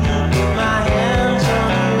I couldn't put my hands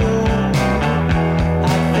on you?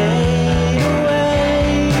 I'd fade away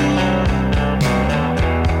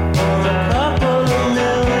for a couple of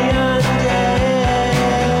million days.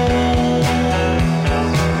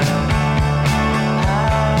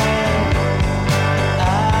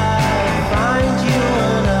 I'd find you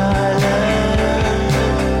an island.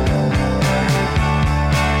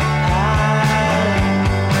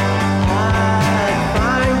 I'd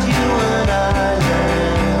find you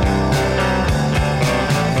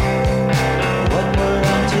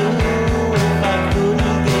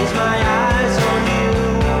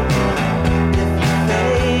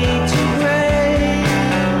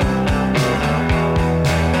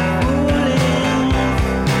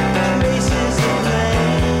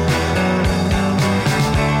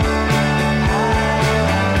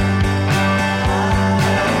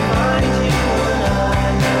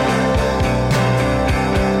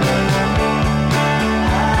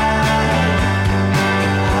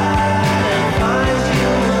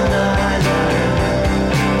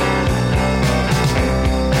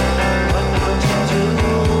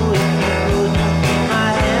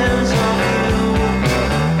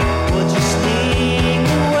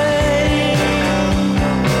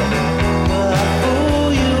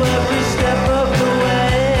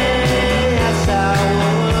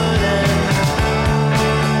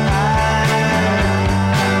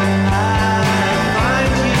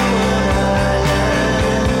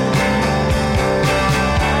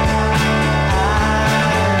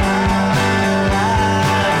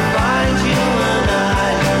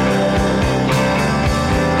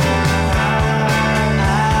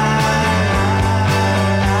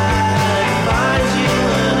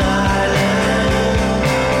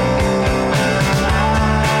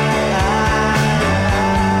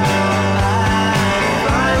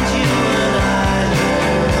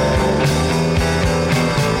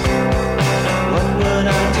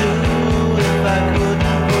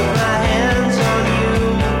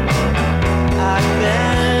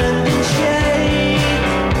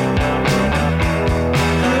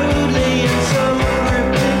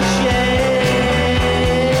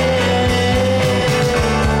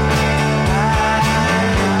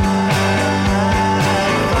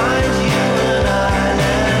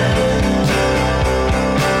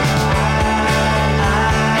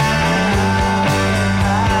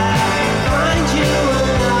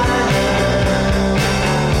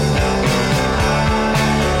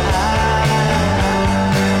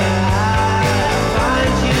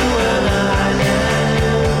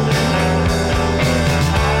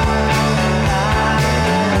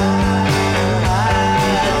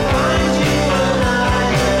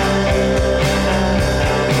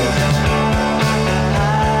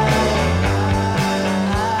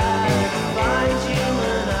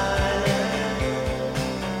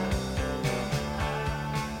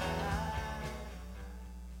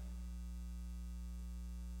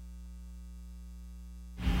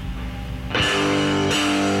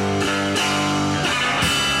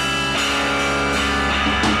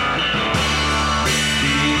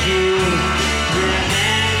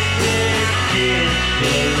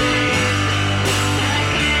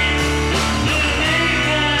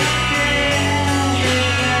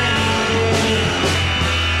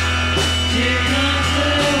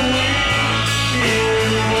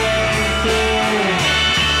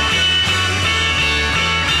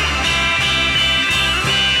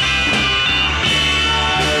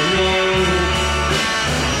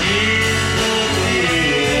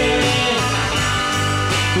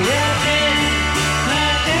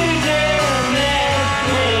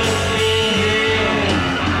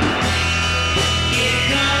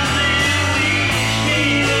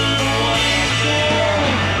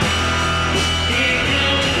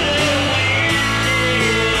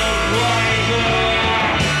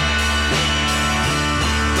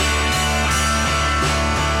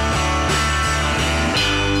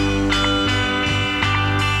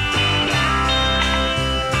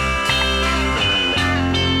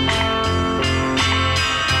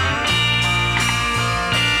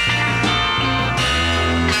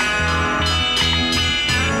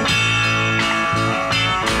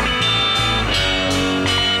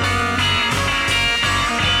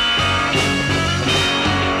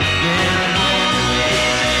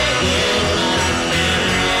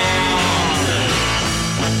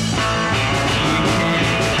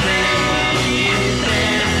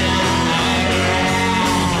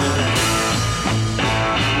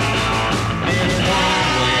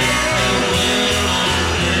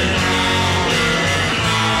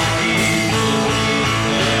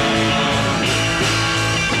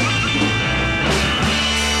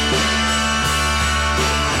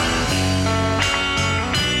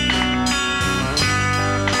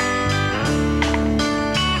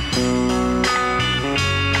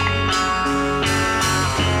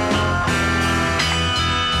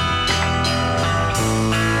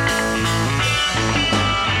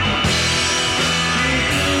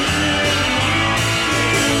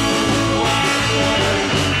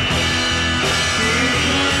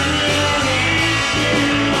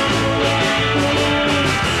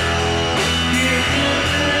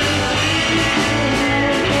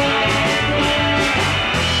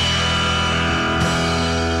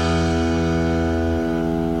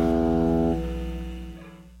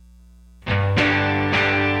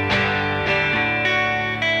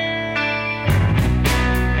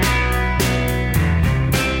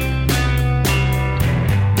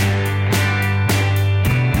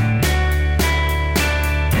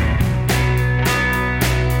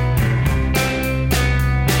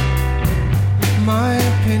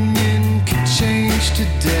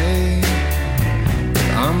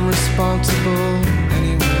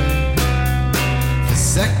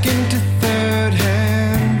listening to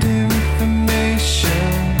third-hand information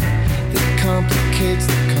that complicates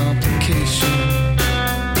the complication.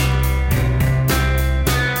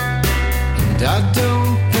 And I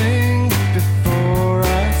don't think before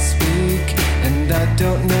I speak, and I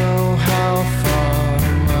don't know